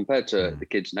compared to the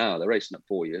kids now. They're racing at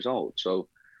 4 years old. So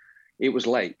it was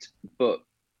late, but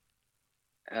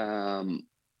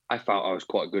I felt I was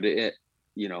quite good at it.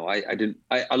 You know, I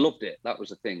loved it. That was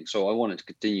the thing. So I wanted to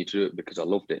continue to do it because I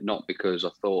loved it, not because I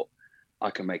thought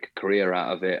I can make a career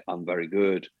out of it. I'm very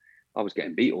good. I was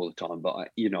getting beat all the time, but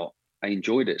I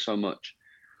enjoyed it so much.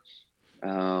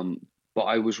 But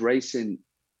I was racing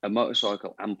a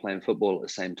motorcycle and playing football at the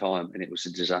same time, and it was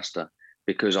a disaster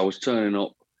because I was turning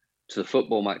up to the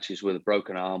football matches with a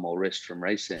broken arm or wrist from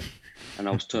racing, and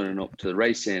I was turning up to the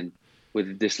racing with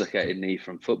a dislocated knee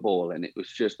from football, and it was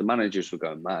just, the managers were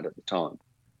going mad at the time.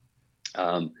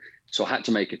 So I had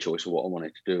to make a choice of what I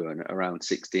wanted to do, and around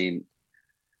 16,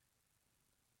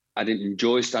 I didn't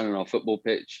enjoy standing on a football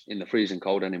pitch in the freezing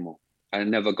cold anymore. I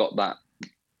never got that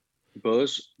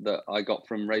buzz that I got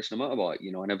from racing a motorbike.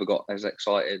 You know, I never got as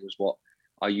excited as what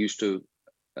I used to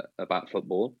about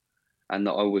football, and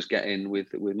that I was getting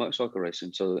with motorcycle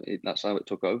racing. So that's how it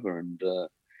took over, and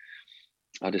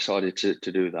I decided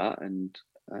to do that, and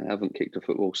I haven't kicked a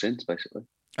football since, basically.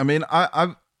 I mean,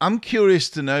 I'm curious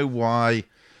to know why.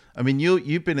 I mean,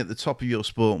 you've been at the top of your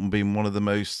sport and been one of the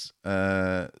most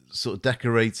sort of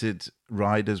decorated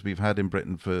riders we've had in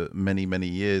Britain for many, many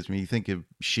years. I mean, you think of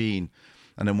Sheen,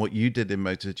 and then what you did in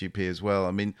MotoGP as well.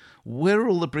 I mean, where are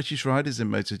all the British riders in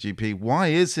MotoGP? Why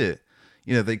is it,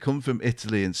 you know, they come from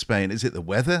Italy and Spain? Is it the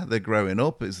weather? They're growing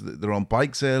up? Is it they're on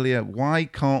bikes earlier? Why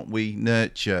can't we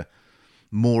nurture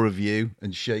more of you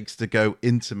and Shakes to go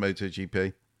into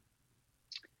MotoGP?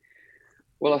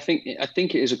 Well, I think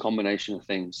it is a combination of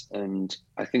things, and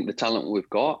I think the talent we've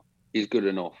got is good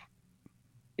enough.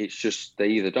 It's just they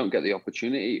either don't get the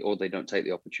opportunity or they don't take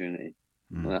the opportunity.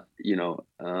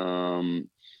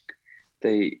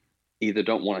 They either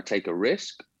don't want to take a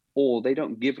risk or they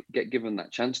don't get given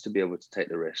that chance to be able to take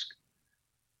the risk.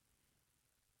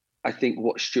 I think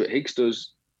what Stuart Higgs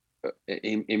does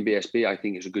in BSB, I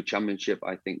think is a good championship.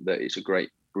 I think that it's a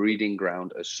great breeding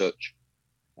ground as such.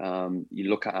 You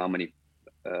look at how many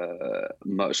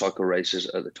motorcycle racers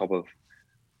at the top of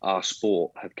our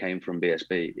sport have came from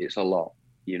BSB. It's a lot,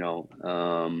 you know.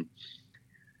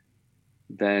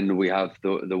 Then we have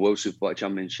the World Superbike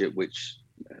Championship, which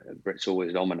Brits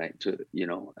always dominate to, you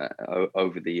know,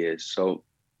 over the years. So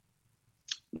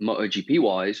MotoGP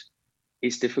wise,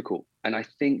 it's difficult. And I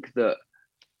think that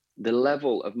the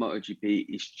level of MotoGP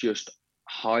is just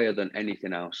higher than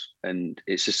anything else. And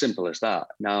it's as simple as that.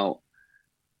 Now,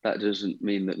 that doesn't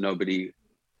mean that nobody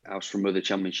else from other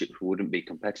championships wouldn't be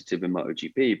competitive in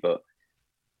MotoGP, but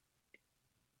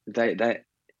they're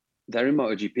in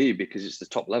MotoGP because it's the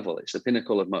top level. It's the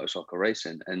pinnacle of motorcycle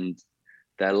racing, and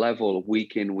their level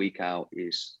week in, week out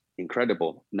is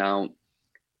incredible. Now,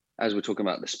 as we're talking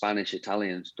about the Spanish,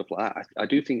 Italian, stuff like that, I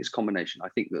do think it's a combination. I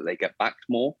think that they get backed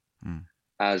more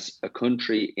as a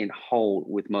country in whole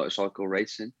with motorcycle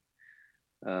racing.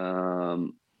 The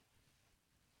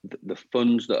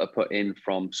funds that are put in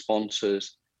from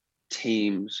sponsors,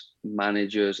 teams,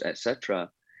 managers,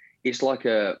 etc. It's like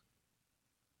a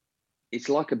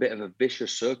bit of a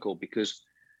vicious circle, because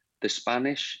the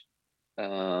Spanish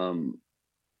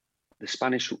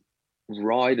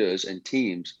riders and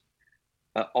teams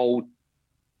are old.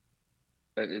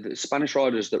 The Spanish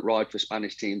riders that ride for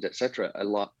Spanish teams, etc.,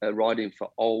 are riding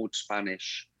for old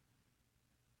Spanish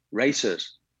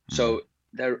racers. So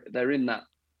they're in that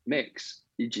mix.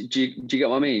 Do you get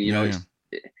what I mean? You know. Yeah.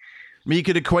 I mean, you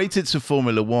could equate it to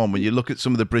Formula One when you look at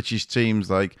some of the British teams,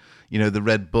 like, you know, the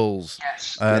Red Bulls,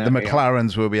 the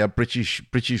McLarens, where we have British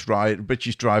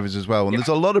drivers as well. And there's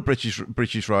a lot of British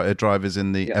drivers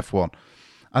in the F1.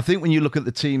 I think when you look at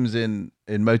the teams in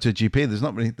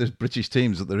MotoGP, there's British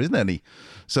teams that there isn't any.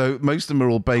 So most of them are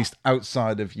all based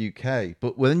outside of UK.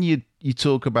 But when you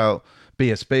talk about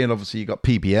BSB, and obviously you got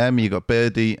PBM, you got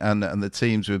Birdie, and the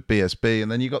teams with BSB, and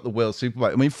then you got the World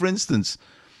Superbike. I mean, for instance,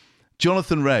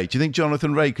 Jonathan Rea. Do you think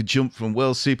Jonathan Rea could jump from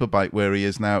World Superbike, where he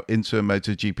is now, into a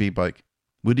MotoGP bike?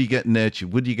 Would he get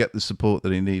nurtured? Would he get the support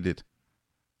that he needed?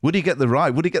 Would he get the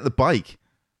ride? Would he get the bike?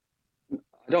 I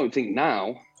don't think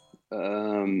now.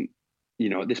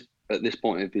 At this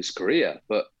point of his career,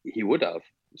 but he would have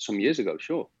some years ago,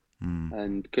 sure.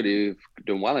 And could he have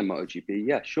done well in MotoGP?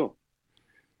 Yeah, sure.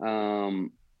 But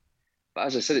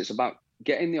as I said, it's about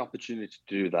getting the opportunity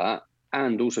to do that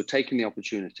and also taking the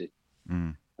opportunity.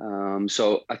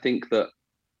 So I think that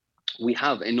we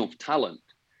have enough talent.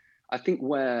 I think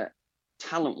where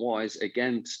talent-wise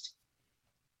against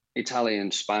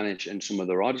Italian, Spanish, and some of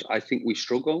the riders, I think we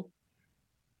struggle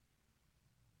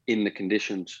in the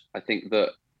conditions. I think that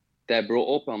they're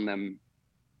brought up on them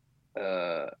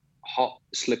hot,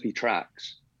 slippy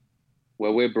tracks,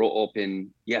 where we're brought up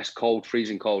in, yes, cold,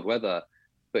 freezing cold weather.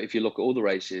 But if you look at all the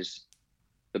races,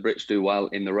 the Brits do well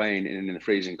in the rain and in the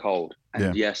freezing cold.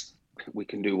 And yes, we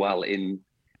can do well in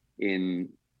the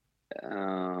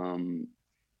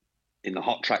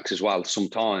hot tracks as well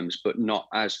sometimes, but not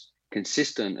as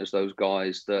consistent as those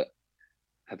guys that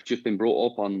have just been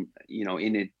brought up on,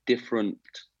 in a different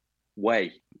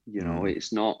way.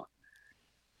 It's not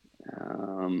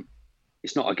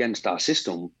against our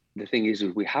system. The thing is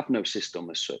we have no system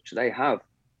as such. They have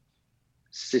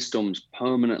systems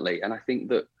permanently, and I think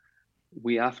that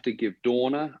we have to give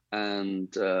Dorna and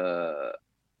the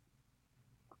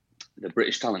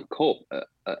British Talent Cup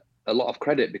a lot of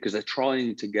credit, because they're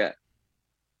trying to get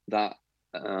that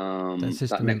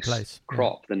system that in place,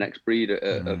 crop, the next breed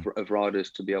of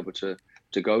riders to be able to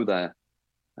go there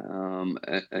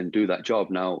and do that job.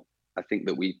 Now, I think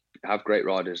that we have great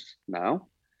riders now,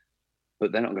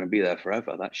 but they're not going to be there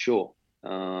forever, that's sure.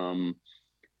 And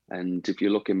if you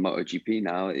look in MotoGP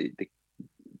now,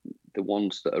 the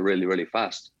ones that are really, really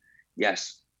fast,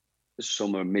 yes,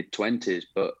 some are mid-20s,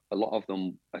 but a lot of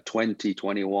them are 20,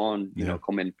 21,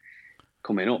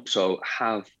 coming up. So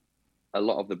have a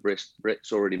lot of the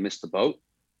Brits already missed the boat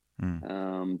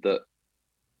that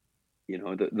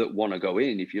want to go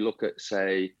in. If you look at,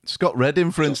 say, Scott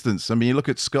Redding, for instance, I mean, you look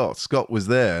at Scott was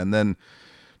there and then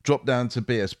dropped down to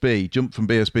BSB, jumped from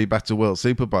BSB back to World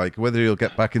Superbike. Whether he'll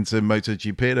get back into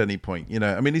MotoGP at any point,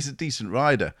 I mean, he's a decent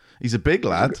rider. He's a big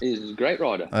lad. He's a great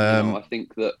rider. I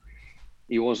think that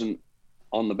he wasn't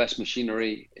on the best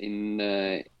machinery in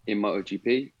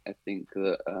MotoGP. I think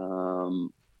that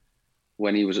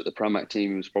when he was at the Pramac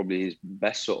team, it was probably his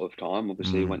best sort of time.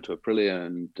 Obviously, he went to Aprilia,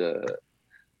 and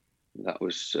that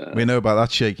was we know about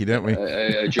that, Shaky, don't we?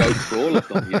 A joke for all of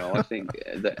them. I think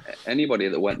that anybody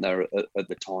that went there at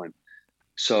the time.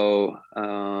 So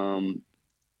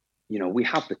we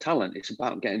have the talent. It's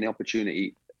about getting the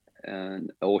opportunity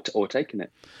or taking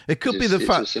it. It could be the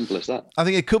fact. It's as simple as that. I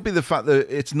think it could be the fact that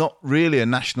it's not really a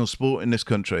national sport in this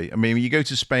country. I mean, when you go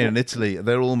to Spain and Italy,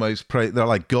 they're almost they're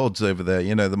like gods over there.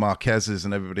 The Marquezes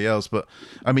and everybody else. But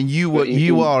I mean, you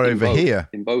are over here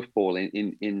in both, Paul,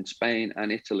 in Spain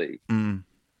and Italy.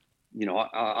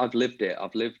 I've lived it.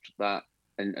 I've lived that,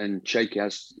 and Shaky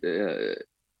has a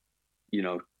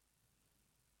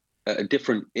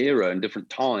different era and different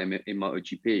time in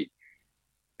MotoGP.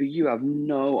 But you have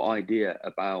no idea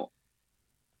about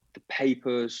the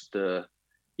papers,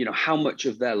 how much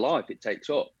of their life it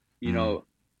takes up,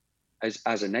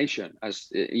 as a nation, as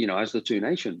the two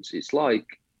nations. It's like,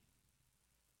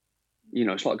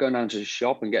 it's like going down to the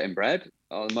shop and getting bread.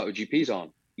 The MotoGP's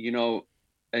on,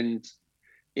 and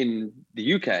in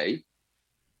the UK,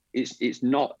 it's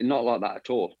not like that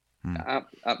at all.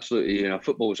 Absolutely,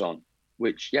 football's on,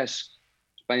 which, yes,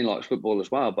 Spain likes football as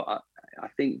well, but I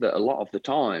think that a lot of the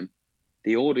time,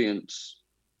 the audience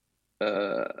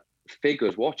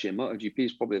figures watching MotoGP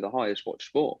is probably the highest watched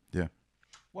sport. Yeah.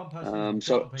 One person.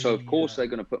 So of course they're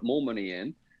going to put more money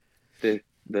in. The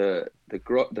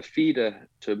feeder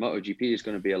to MotoGP is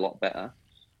going to be a lot better.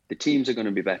 The teams are going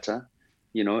to be better,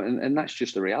 and that's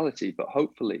just the reality. But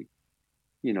hopefully,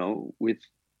 with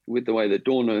the way that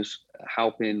Dorna's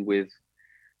helping, with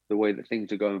the way that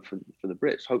things are going for the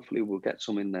Brits, hopefully we'll get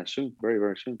some in there soon, very,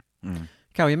 very soon.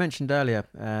 Cal, you mentioned earlier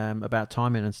about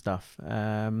timing and stuff.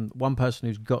 One person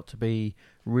who's got to be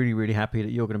really, really happy that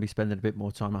you're going to be spending a bit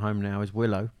more time at home now is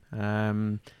Willow.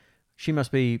 She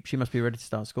must be ready to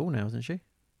start school now, isn't she?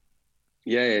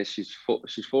 Yeah, she's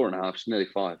 4.5. She's nearly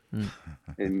 5.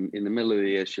 In the middle of the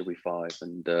year, she'll be 5.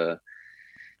 And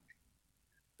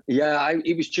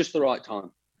it was just the right time.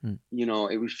 You know,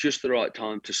 it was just the right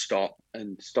time to stop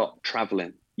and stop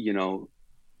traveling. You know,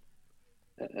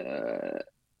 I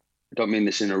don't mean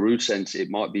this in a rude sense. It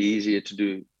might be easier to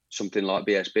do something like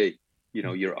BSB. You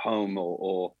know, you're at home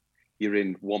or you're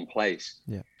in one place.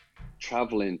 Yeah.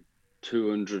 Traveling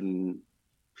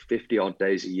 250 odd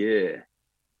days a year,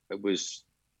 it was,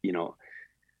 you know,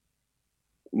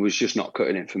 was just not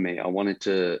cutting it for me. I wanted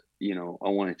to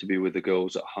be with the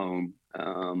girls at home.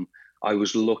 I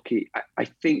was lucky. I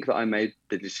think that I made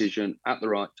the decision at the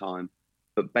right time,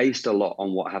 but based a lot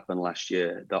on what happened last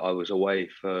year, that I was away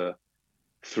for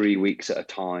 3 weeks at a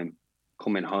time.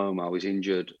 Coming home, I was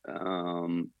injured.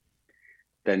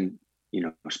 Then, you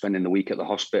know, spending the week at the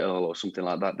hospital or something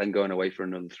like that, then going away for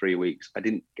another 3 weeks. I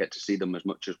didn't get to see them as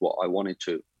much as what I wanted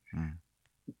to.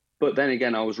 But then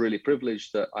again, I was really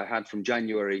privileged that I had from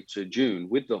January to June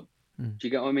with them. Do you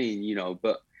get what I mean? You know,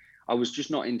 but I was just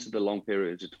not into the long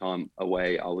periods of time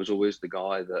away. I was always the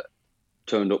guy that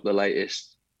turned up the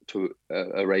latest to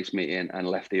a race meeting and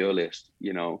left the earliest.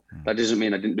 You know, that doesn't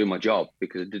mean I didn't do my job,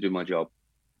 because I did do my job.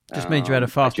 Just means you had a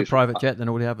faster private jet than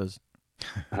all the others.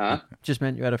 Huh? Just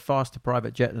meant you had a faster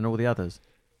private jet than all the others.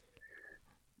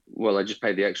 Well, I just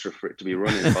paid the extra for it to be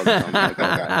running by the time I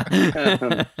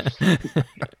got back.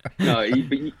 No,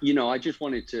 but, you know, I just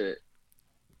wanted to,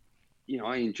 you know,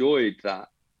 I enjoyed that,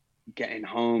 getting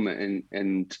home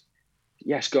and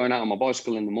yes, going out on my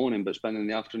bicycle in the morning, but spending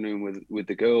the afternoon with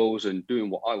the girls and doing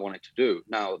what I wanted to do.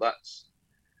 Now that's,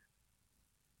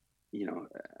 you know,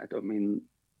 I don't mean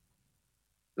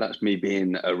that's me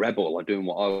being a rebel or doing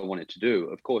what I wanted to do.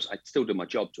 Of course, I still do my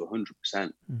job to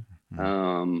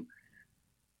 100%.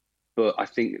 But I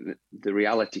think the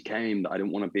reality came that I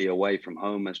didn't want to be away from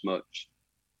home as much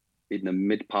in the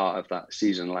mid part of that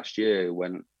season last year,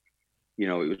 when, you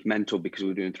know, it was mental because we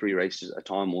were doing 3 races at a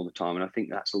time all the time. And I think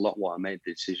that's a lot why I made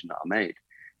the decision that I made.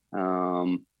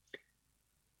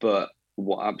 But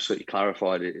what absolutely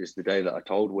clarified it is the day that I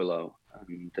told Willow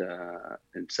and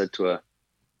said to her,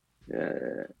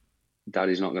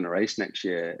 Daddy's not going to race next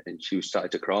year. And she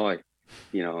started to cry,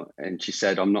 you know, and she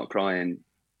said, I'm not crying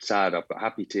sad, I've got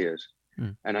happy tears.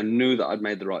 And I knew that I'd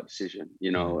made the right decision,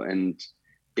 you know, and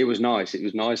it was nice. It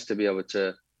was nice to be able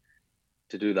to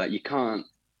do that. You can't,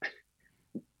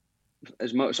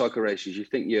 as motorcycle racers, you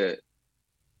think you're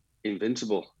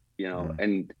invincible, you know,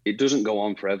 and it doesn't go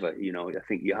on forever. You know, I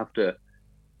think you have to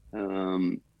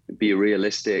be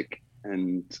realistic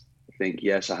and think,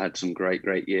 yes, I had some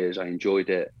great years. I enjoyed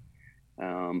it.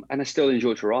 And I still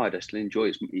enjoy to ride. I still enjoy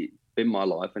it. It's been my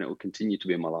life, and it will continue to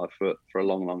be in my life for a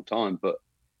long time. But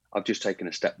I've just taken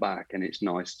a step back, and it's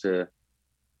nice to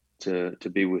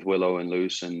be with Willow and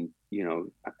Luce, and, you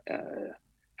know,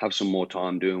 have some more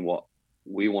time doing what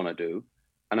we want to do.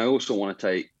 And I also want to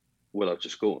take Willow to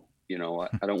school. You know,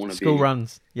 I don't want to school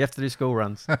runs. You have to do school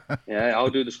runs. Yeah, I'll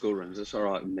do the school runs. That's all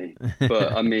right with me.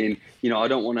 But I mean, you know, I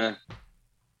don't want to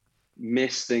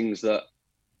miss things that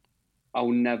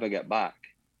I'll never get back.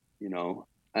 You know,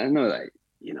 I know that,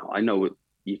 you know, I know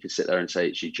you can sit there and say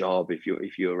it's your job. If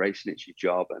you're racing, it's your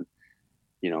job. And,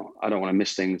 you know, I don't want to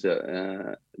miss things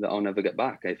that I'll never get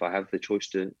back if I have the choice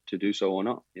to do so or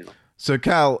not, you know. So,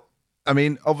 Cal, I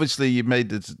mean, obviously you made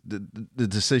the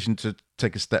decision to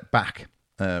take a step back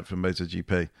from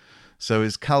MotoGP. So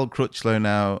is Cal Crutchlow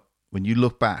now, when you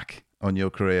look back on your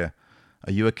career,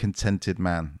 are you a contented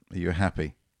man? Are you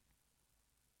happy?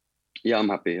 Yeah, I'm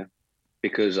happy, yeah.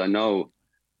 Because I know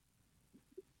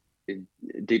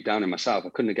deep down in myself, I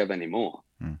couldn't have given any more.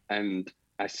 And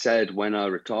I said when I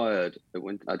retired,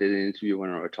 when I did an interview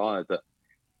when I retired, that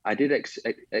I did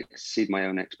exceed my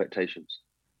own expectations.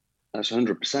 That's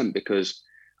 100%, because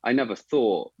I never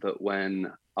thought that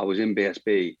when I was in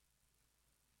BSB,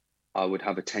 I would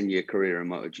have a 10-year career in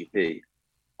MotoGP.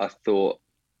 I thought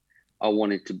I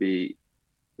wanted to be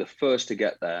the first to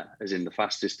get there, as in the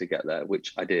fastest to get there,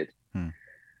 which I did.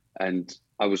 And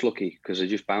I was lucky because I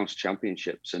just bounced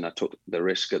championships, and I took the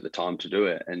risk at the time to do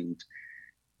it. And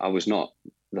I was not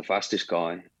the fastest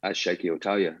guy, as Shaky will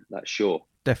tell you, that's sure.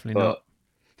 Definitely not.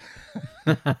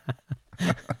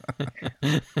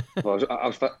 Well, I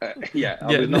was not the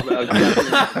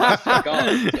fastest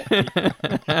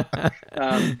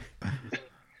guy.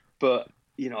 But,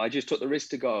 you know, I just took the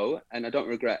risk to go, and I don't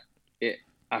regret it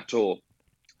at all.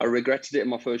 I regretted it in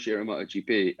my first year in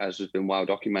MotoGP, as has been well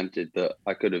documented, that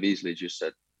I could have easily just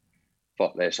said,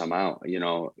 fuck this, I'm out. You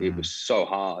know, it was so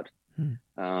hard.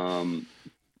 But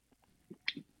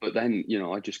then, you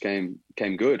know, I just came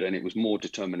good, and it was more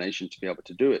determination to be able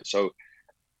to do it. So,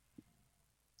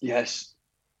 yes,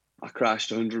 I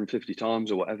crashed 150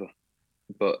 times or whatever,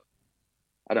 but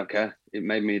I don't care. It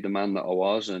made me the man that I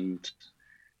was, and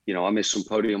I missed some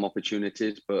podium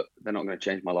opportunities, but they're not going to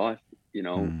change my life.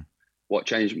 What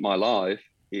changed my life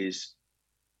is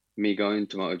me going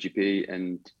to MotoGP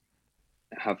and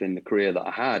having the career that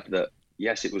I had. That,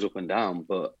 yes, it was up and down,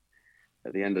 but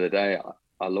at the end of the day,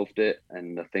 I loved it,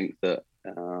 and I think that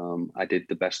I did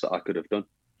the best that I could have done.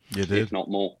 You did, if not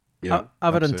more. Yeah,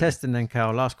 other than testing, then,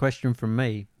 Cal. Last question from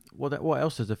me: What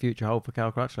else does the future hold for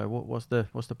Cal Crutchlow? What's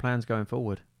the plans going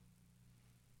forward?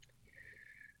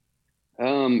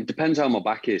 Depends how my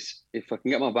back is. If I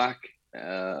can get my back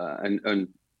and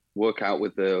work out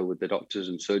with the doctors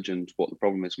and surgeons what the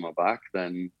problem is with my back,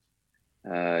 then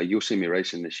you'll see me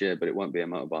racing this year, but it won't be a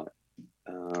motorbike.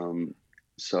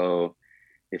 So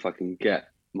if I can get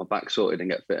my back sorted and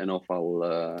get fit enough, I'll.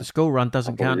 The school run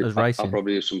doesn't count as racing. I'll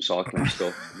probably do some cycling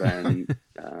stuff. Then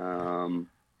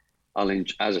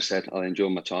as I said, I'll enjoy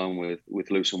my time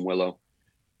with Luce and Willow.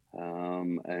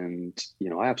 And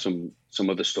I have some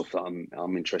other stuff that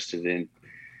I'm interested in,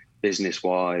 business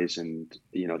wise, and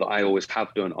that I always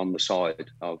have done on the side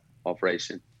of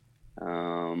racing.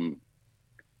 I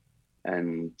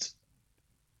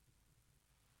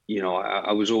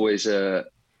was always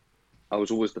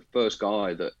the first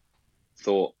guy that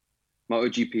thought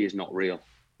MotoGP is not real.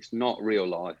 It's not real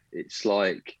life. It's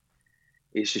like,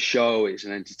 it's a show. It's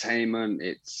an entertainment.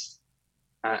 It's,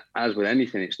 as with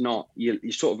anything, it's not, you're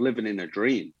sort of living in a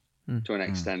dream to an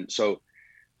extent. So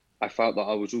I felt that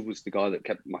I was always the guy that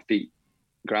kept my feet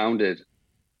grounded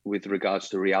with regards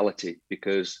to reality,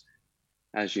 because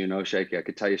as you know, Shaky, I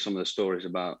could tell you some of the stories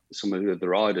about some of the other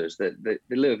riders that they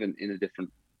live in a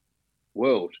different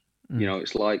world.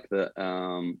 It's like that.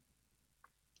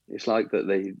 It's like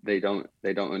that they don't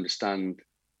understand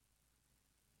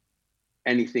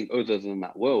anything other than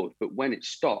that world. But when it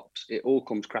stops, it all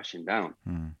comes crashing down.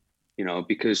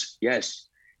 Because yes,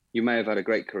 you may have had a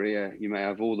great career, you may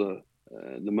have all the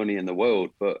money in the world,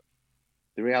 but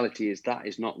the reality is that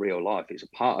is not real life. It's a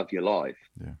part of your life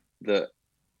that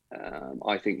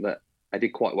I think that I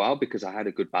did quite well because I had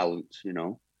a good balance,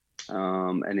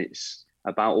 and it's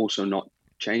about also not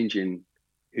changing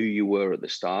who you were at the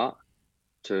start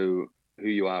to who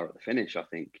you are at the finish, I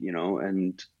think,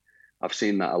 and I've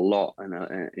seen that a lot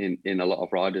in a lot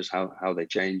of riders, how they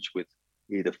change with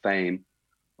either fame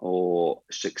or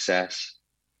success,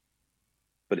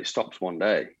 but it stops one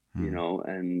day,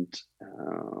 and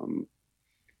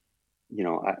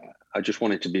I just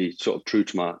wanted to be sort of true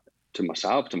to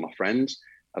myself, to my friends.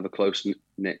 I have a close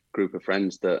knit group of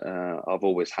friends that I've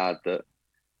always had that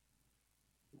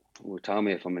will tell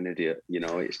me if I'm an idiot.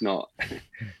 It's not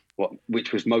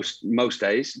which was most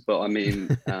days, but I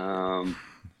mean,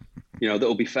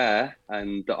 that'll be fair,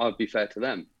 and that I'd be fair to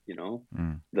them.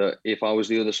 That if I was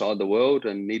the other side of the world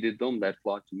and needed them, they'd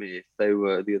fly to me. If they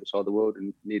were the other side of the world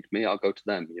and needed me, I'll go to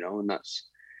them. And that's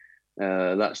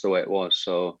the way it was.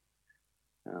 So,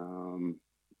 I'm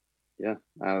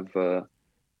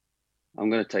going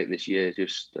to take this year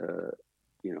just,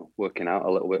 working out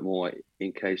a little bit more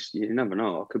in case, you never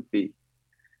know, I could be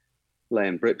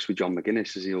laying bricks with John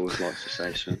McGuinness, as he always likes to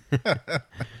say. So.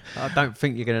 I don't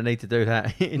think you're going to need to do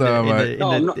that in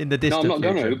the distant No, I'm not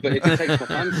going future. to, but if it takes my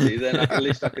fancy, then at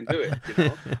least I can do it.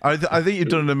 I think you've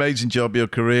done an amazing job. Your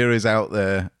career is out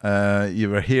there.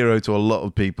 You're a hero to a lot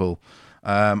of people.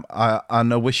 And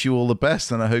I wish you all the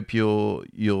best, and I hope your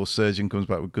surgeon comes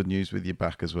back with good news with your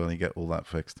back as well, and you get all that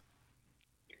fixed.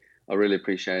 I really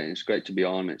appreciate it. It's great to be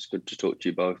on. It's good to talk to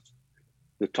you both.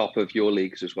 The top of your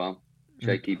leagues as well.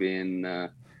 Shaky being,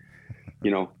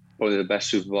 probably the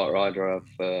best superbike rider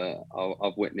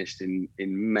I've witnessed in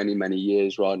many, many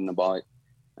years riding a bike.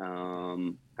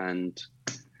 And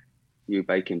you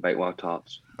baking baked wild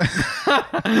tarts.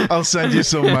 I'll send you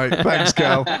some, mate. Thanks,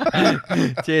 Cal.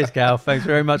 Cheers, Cal. Thanks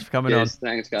very much for coming on.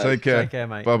 Thanks, guys. Take care. Take care,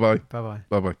 mate. Bye-bye. Bye-bye.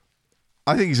 Bye-bye.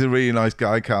 I think he's a really nice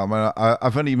guy, Cal. Man,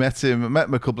 I've only met him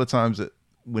a couple of times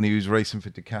when he was racing for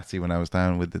Ducati when I was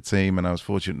down with the team, and I was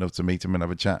fortunate enough to meet him and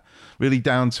have a chat. Really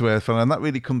down to earth, and that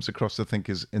really comes across, I think,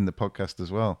 is in the podcast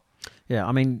as well. Yeah,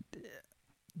 I mean,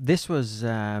 this was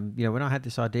when I had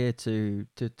this idea to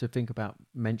think about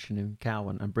mentioning Cal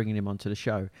and bringing him onto the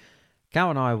show. Cal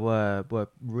and I were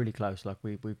really close. Like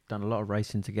we've done a lot of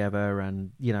racing together,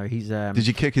 and he's. Did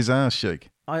you kick his ass,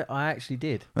 Shake? I actually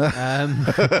did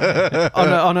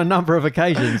on a number of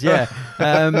occasions. Yeah.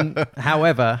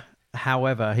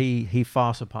 However, he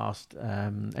far surpassed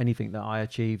anything that I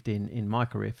achieved in my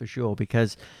career for sure.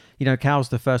 Because Cal's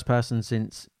the first person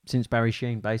since Barry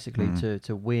Sheene basically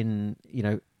to win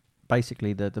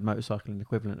basically the motorcycling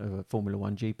equivalent of a Formula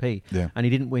 1 GP. Yeah. And he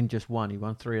didn't win just one, he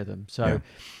won 3 of them. So,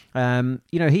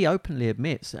 he openly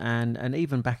admits, and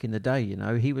even back in the day,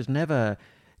 he was never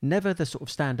never the sort of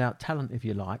standout talent, if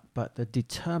you like, but the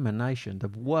determination, the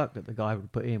work that the guy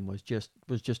would put in was just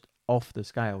off the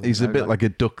scale. He's a bit like a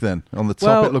duck then. On the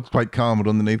top, it looks quite calm, but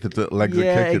underneath the legs are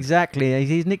kicking. Yeah, exactly.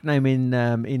 His nickname in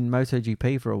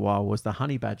MotoGP for a while was the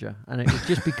Honey Badger, and it was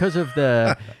just because of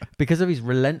his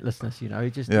relentlessness. He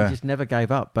just never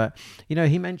gave up. But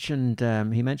he mentioned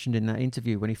in that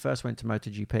interview when he first went to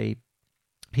MotoGP,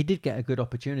 he did get a good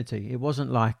opportunity. It wasn't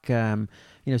like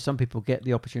some people get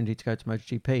the opportunity to go to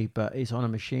MotoGP, but it's on a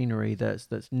machinery that's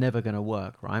never going to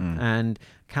work, right? And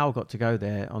Cal got to go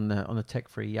there on the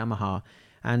tech-free Yamaha,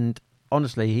 and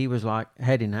honestly, he was like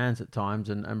head in hands at times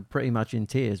and pretty much in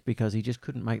tears because he just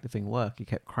couldn't make the thing work. He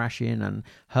kept crashing and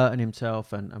hurting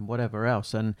himself and whatever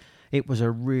else. And it was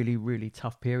a really, really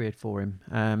tough period for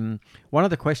him. One of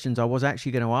the questions I was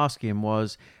actually going to ask him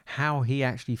was how he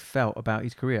actually felt about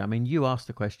his career. I mean, you asked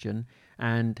the question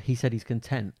and he said he's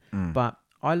content. But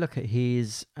I look at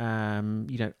his, I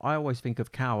always think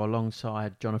of Cal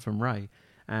alongside Jonathan Rea.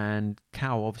 And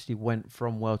Cal obviously went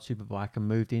from World Superbike and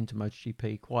moved into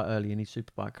MotoGP quite early in his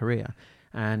Superbike career,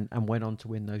 and went on to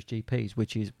win those GPs,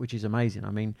 which is amazing.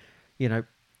 I mean,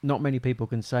 not many people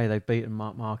can say they've beaten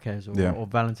Marc Marquez or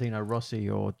Valentino Rossi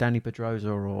or Danny Pedrosa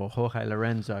or Jorge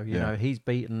Lorenzo. You know, he's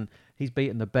beaten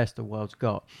the best the world's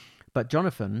got. But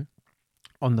Jonathan,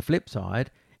 on the flip side,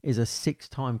 is a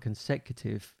 6-time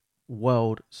consecutive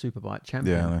World Superbike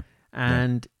champion. Yeah.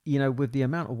 And, with the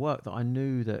amount of work that I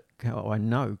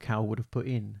know Cal would have put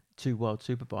in to World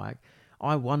Superbike,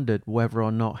 I wondered whether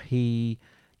or not he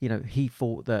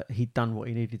thought that he'd done what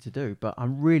he needed to do. But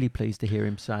I'm really pleased to hear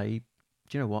him say,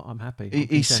 do you know what, I'm happy.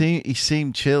 He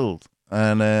seemed chilled.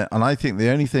 And I think the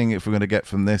only thing, if we're going to get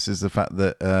from this, is the fact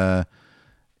that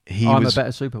I'm a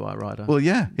better Superbike rider. Well,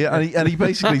 yeah, and he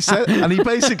basically said,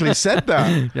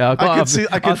 that. Yeah,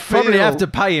 I could probably have to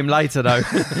pay him later though.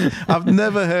 I've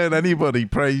never heard anybody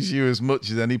praise you as much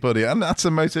as anybody, and that's a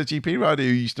MotoGP rider who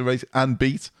used to race and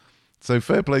beat. So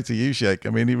fair play to you, Sheikh. I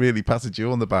mean, he really patted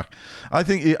you on the back. I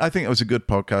think it was a good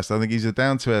podcast. I think he's a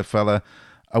down-to-earth fella.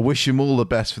 I wish him all the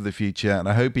best for the future, and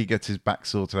I hope he gets his back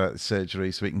sorted out of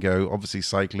surgery so he can go. Obviously,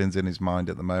 cycling's in his mind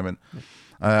at the moment.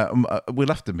 We'll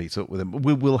have to meet up with him.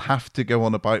 We'll have to go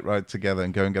on a bike ride together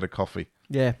and go and get a coffee.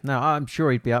 Yeah, no, I'm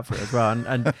sure he'd be up for it as well.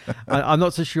 And I'm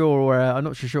not so sure. I'm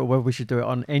not so sure whether we should do it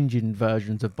on engine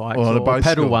versions of bikes or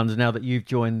pedal ones. Now that you've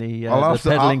joined the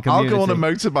pedaling community, I'll go on a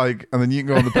motorbike and then you can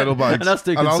go on the pedal bikes,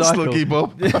 and I'll still keep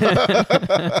up.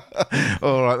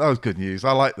 All right, that was good news.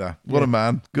 I like that. What a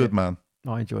man, good man.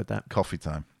 I enjoyed that. Coffee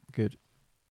time. Good.